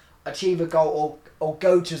or achieve a goal or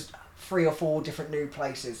go to 3 or 4 different new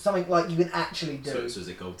places. Something like you can actually do. So is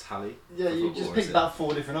it goal tally? Yeah, for you football, just or pick is it- about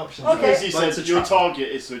 4 different options. Okay. As you Like, said, it's a your trap. target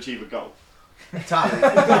is to achieve a goal. Tally.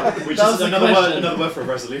 Which That is was the another question. word, Another word for a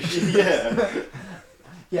resolution. Yeah.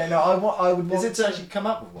 Yeah, no, I would want. Is it to actually come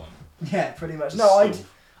up with one? Yeah, pretty much. Just No, stall.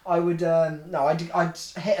 I'd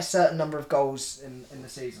hit a certain number of goals in the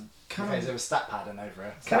season. Okay, is there a stat pattern over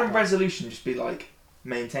it? Can a resolution just be like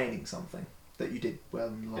maintaining something that you did well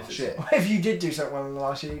in the last year? If you did do something well in the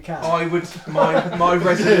last year, you can. I would. My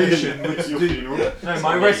resolution would It's your do. funeral. No,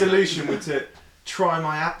 my resolution would to try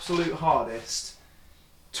my absolute hardest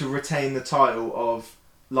to retain the title of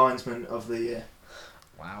linesman of the year.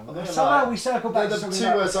 Wow. Somehow we circle back They're to the something 2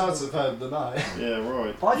 about- worst answers I've heard tonight. Yeah,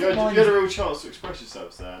 right. I You think had a real chance to express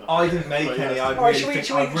yourselves there. and I didn't make But any. yeah. I Alright, really think.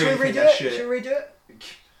 should I we really think redo that's it? shit. Should we redo it?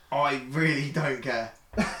 I really don't care.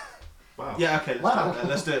 Wow. Yeah, okay, Wow.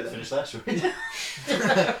 let's do it then. Finish that, shall we?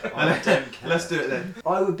 I don't care. Let's do it then.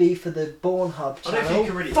 I would be for the Born Hub I don't think channel. you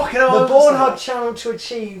can really. Fucking The hell. Born Hub channel to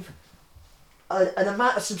achieve an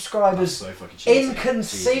amount of subscribers So fucking cheesy.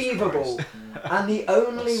 inconceivable. Jesus And the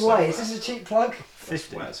only That's so way, is bad. this a cheap plug?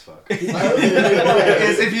 Christ. That's wet as fuck. The only way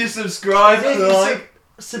Is if you subscribe, is if you like.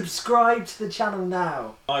 subscribe to the channel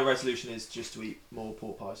now. My resolution is just to eat more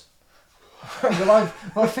pork pies. Well,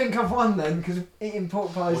 I think I've won then because eating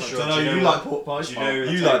pork pies. Well, I sure. don't know, Do you know you what- like pork pies. do you know- you I'll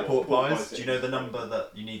tell like you pork what, pies. Do you know the number that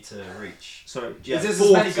you need to reach? Sorry. Is this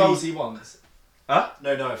as many goals he wants?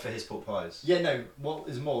 No, for his pork pies. Yeah, no. What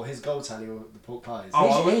is more, his goal tally or the pork pies? Oh,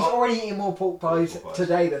 I would- He's already eating more pork pies Pork pies.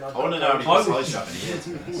 today than I've I want to know how many I pork would- pies you have in a year, to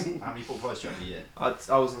be honest. How many pork pies do you have in a year?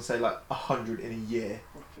 I was gonna say like 100 in a year.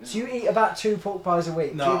 So you eat about 2 pork pies a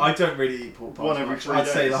week? No, Do you- I don't really eat pork pies. One every much. 3 I'd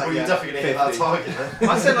say days. like Well, you're yeah, definitely going to hit that 50. target then.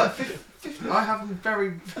 I'd say like 50. I have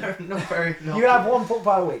not very. You have 1 pork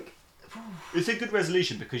pie a week. It's a good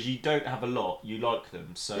resolution because you don't have a lot. You like them,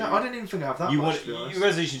 so Yeah, I didn't even think I have that you much. want to be honest. your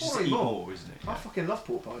resolution is just to Probably eat more. more, isn't it? I fucking love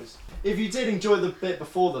pork pies. If you did enjoy the bit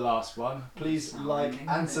before the last one, please like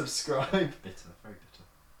and subscribe. Bitter, very bitter.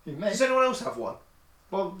 You may. Does anyone else have one?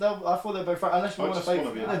 Well, I thought they were both right. Unless you I want to just vote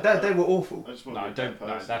wanna for be- that. They were awful. I just want No, to be don't. that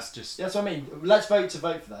No, person. that's just. Yeah, that's what I mean. Let's vote to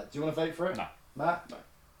vote for that. Do you want to vote for it? No. Matt? No.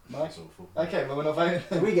 Mike? That's awful. Okay, well, we're not voting.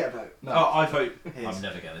 Do we get a vote? No. Oh, I vote his. I'm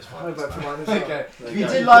never getting this far. I vote for mine as well. Okay. There If you you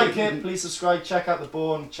go. did like it, please subscribe. Check out the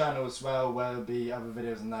Born channel as well, where there'll be other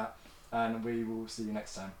videos and that. And we will see you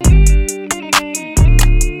next time.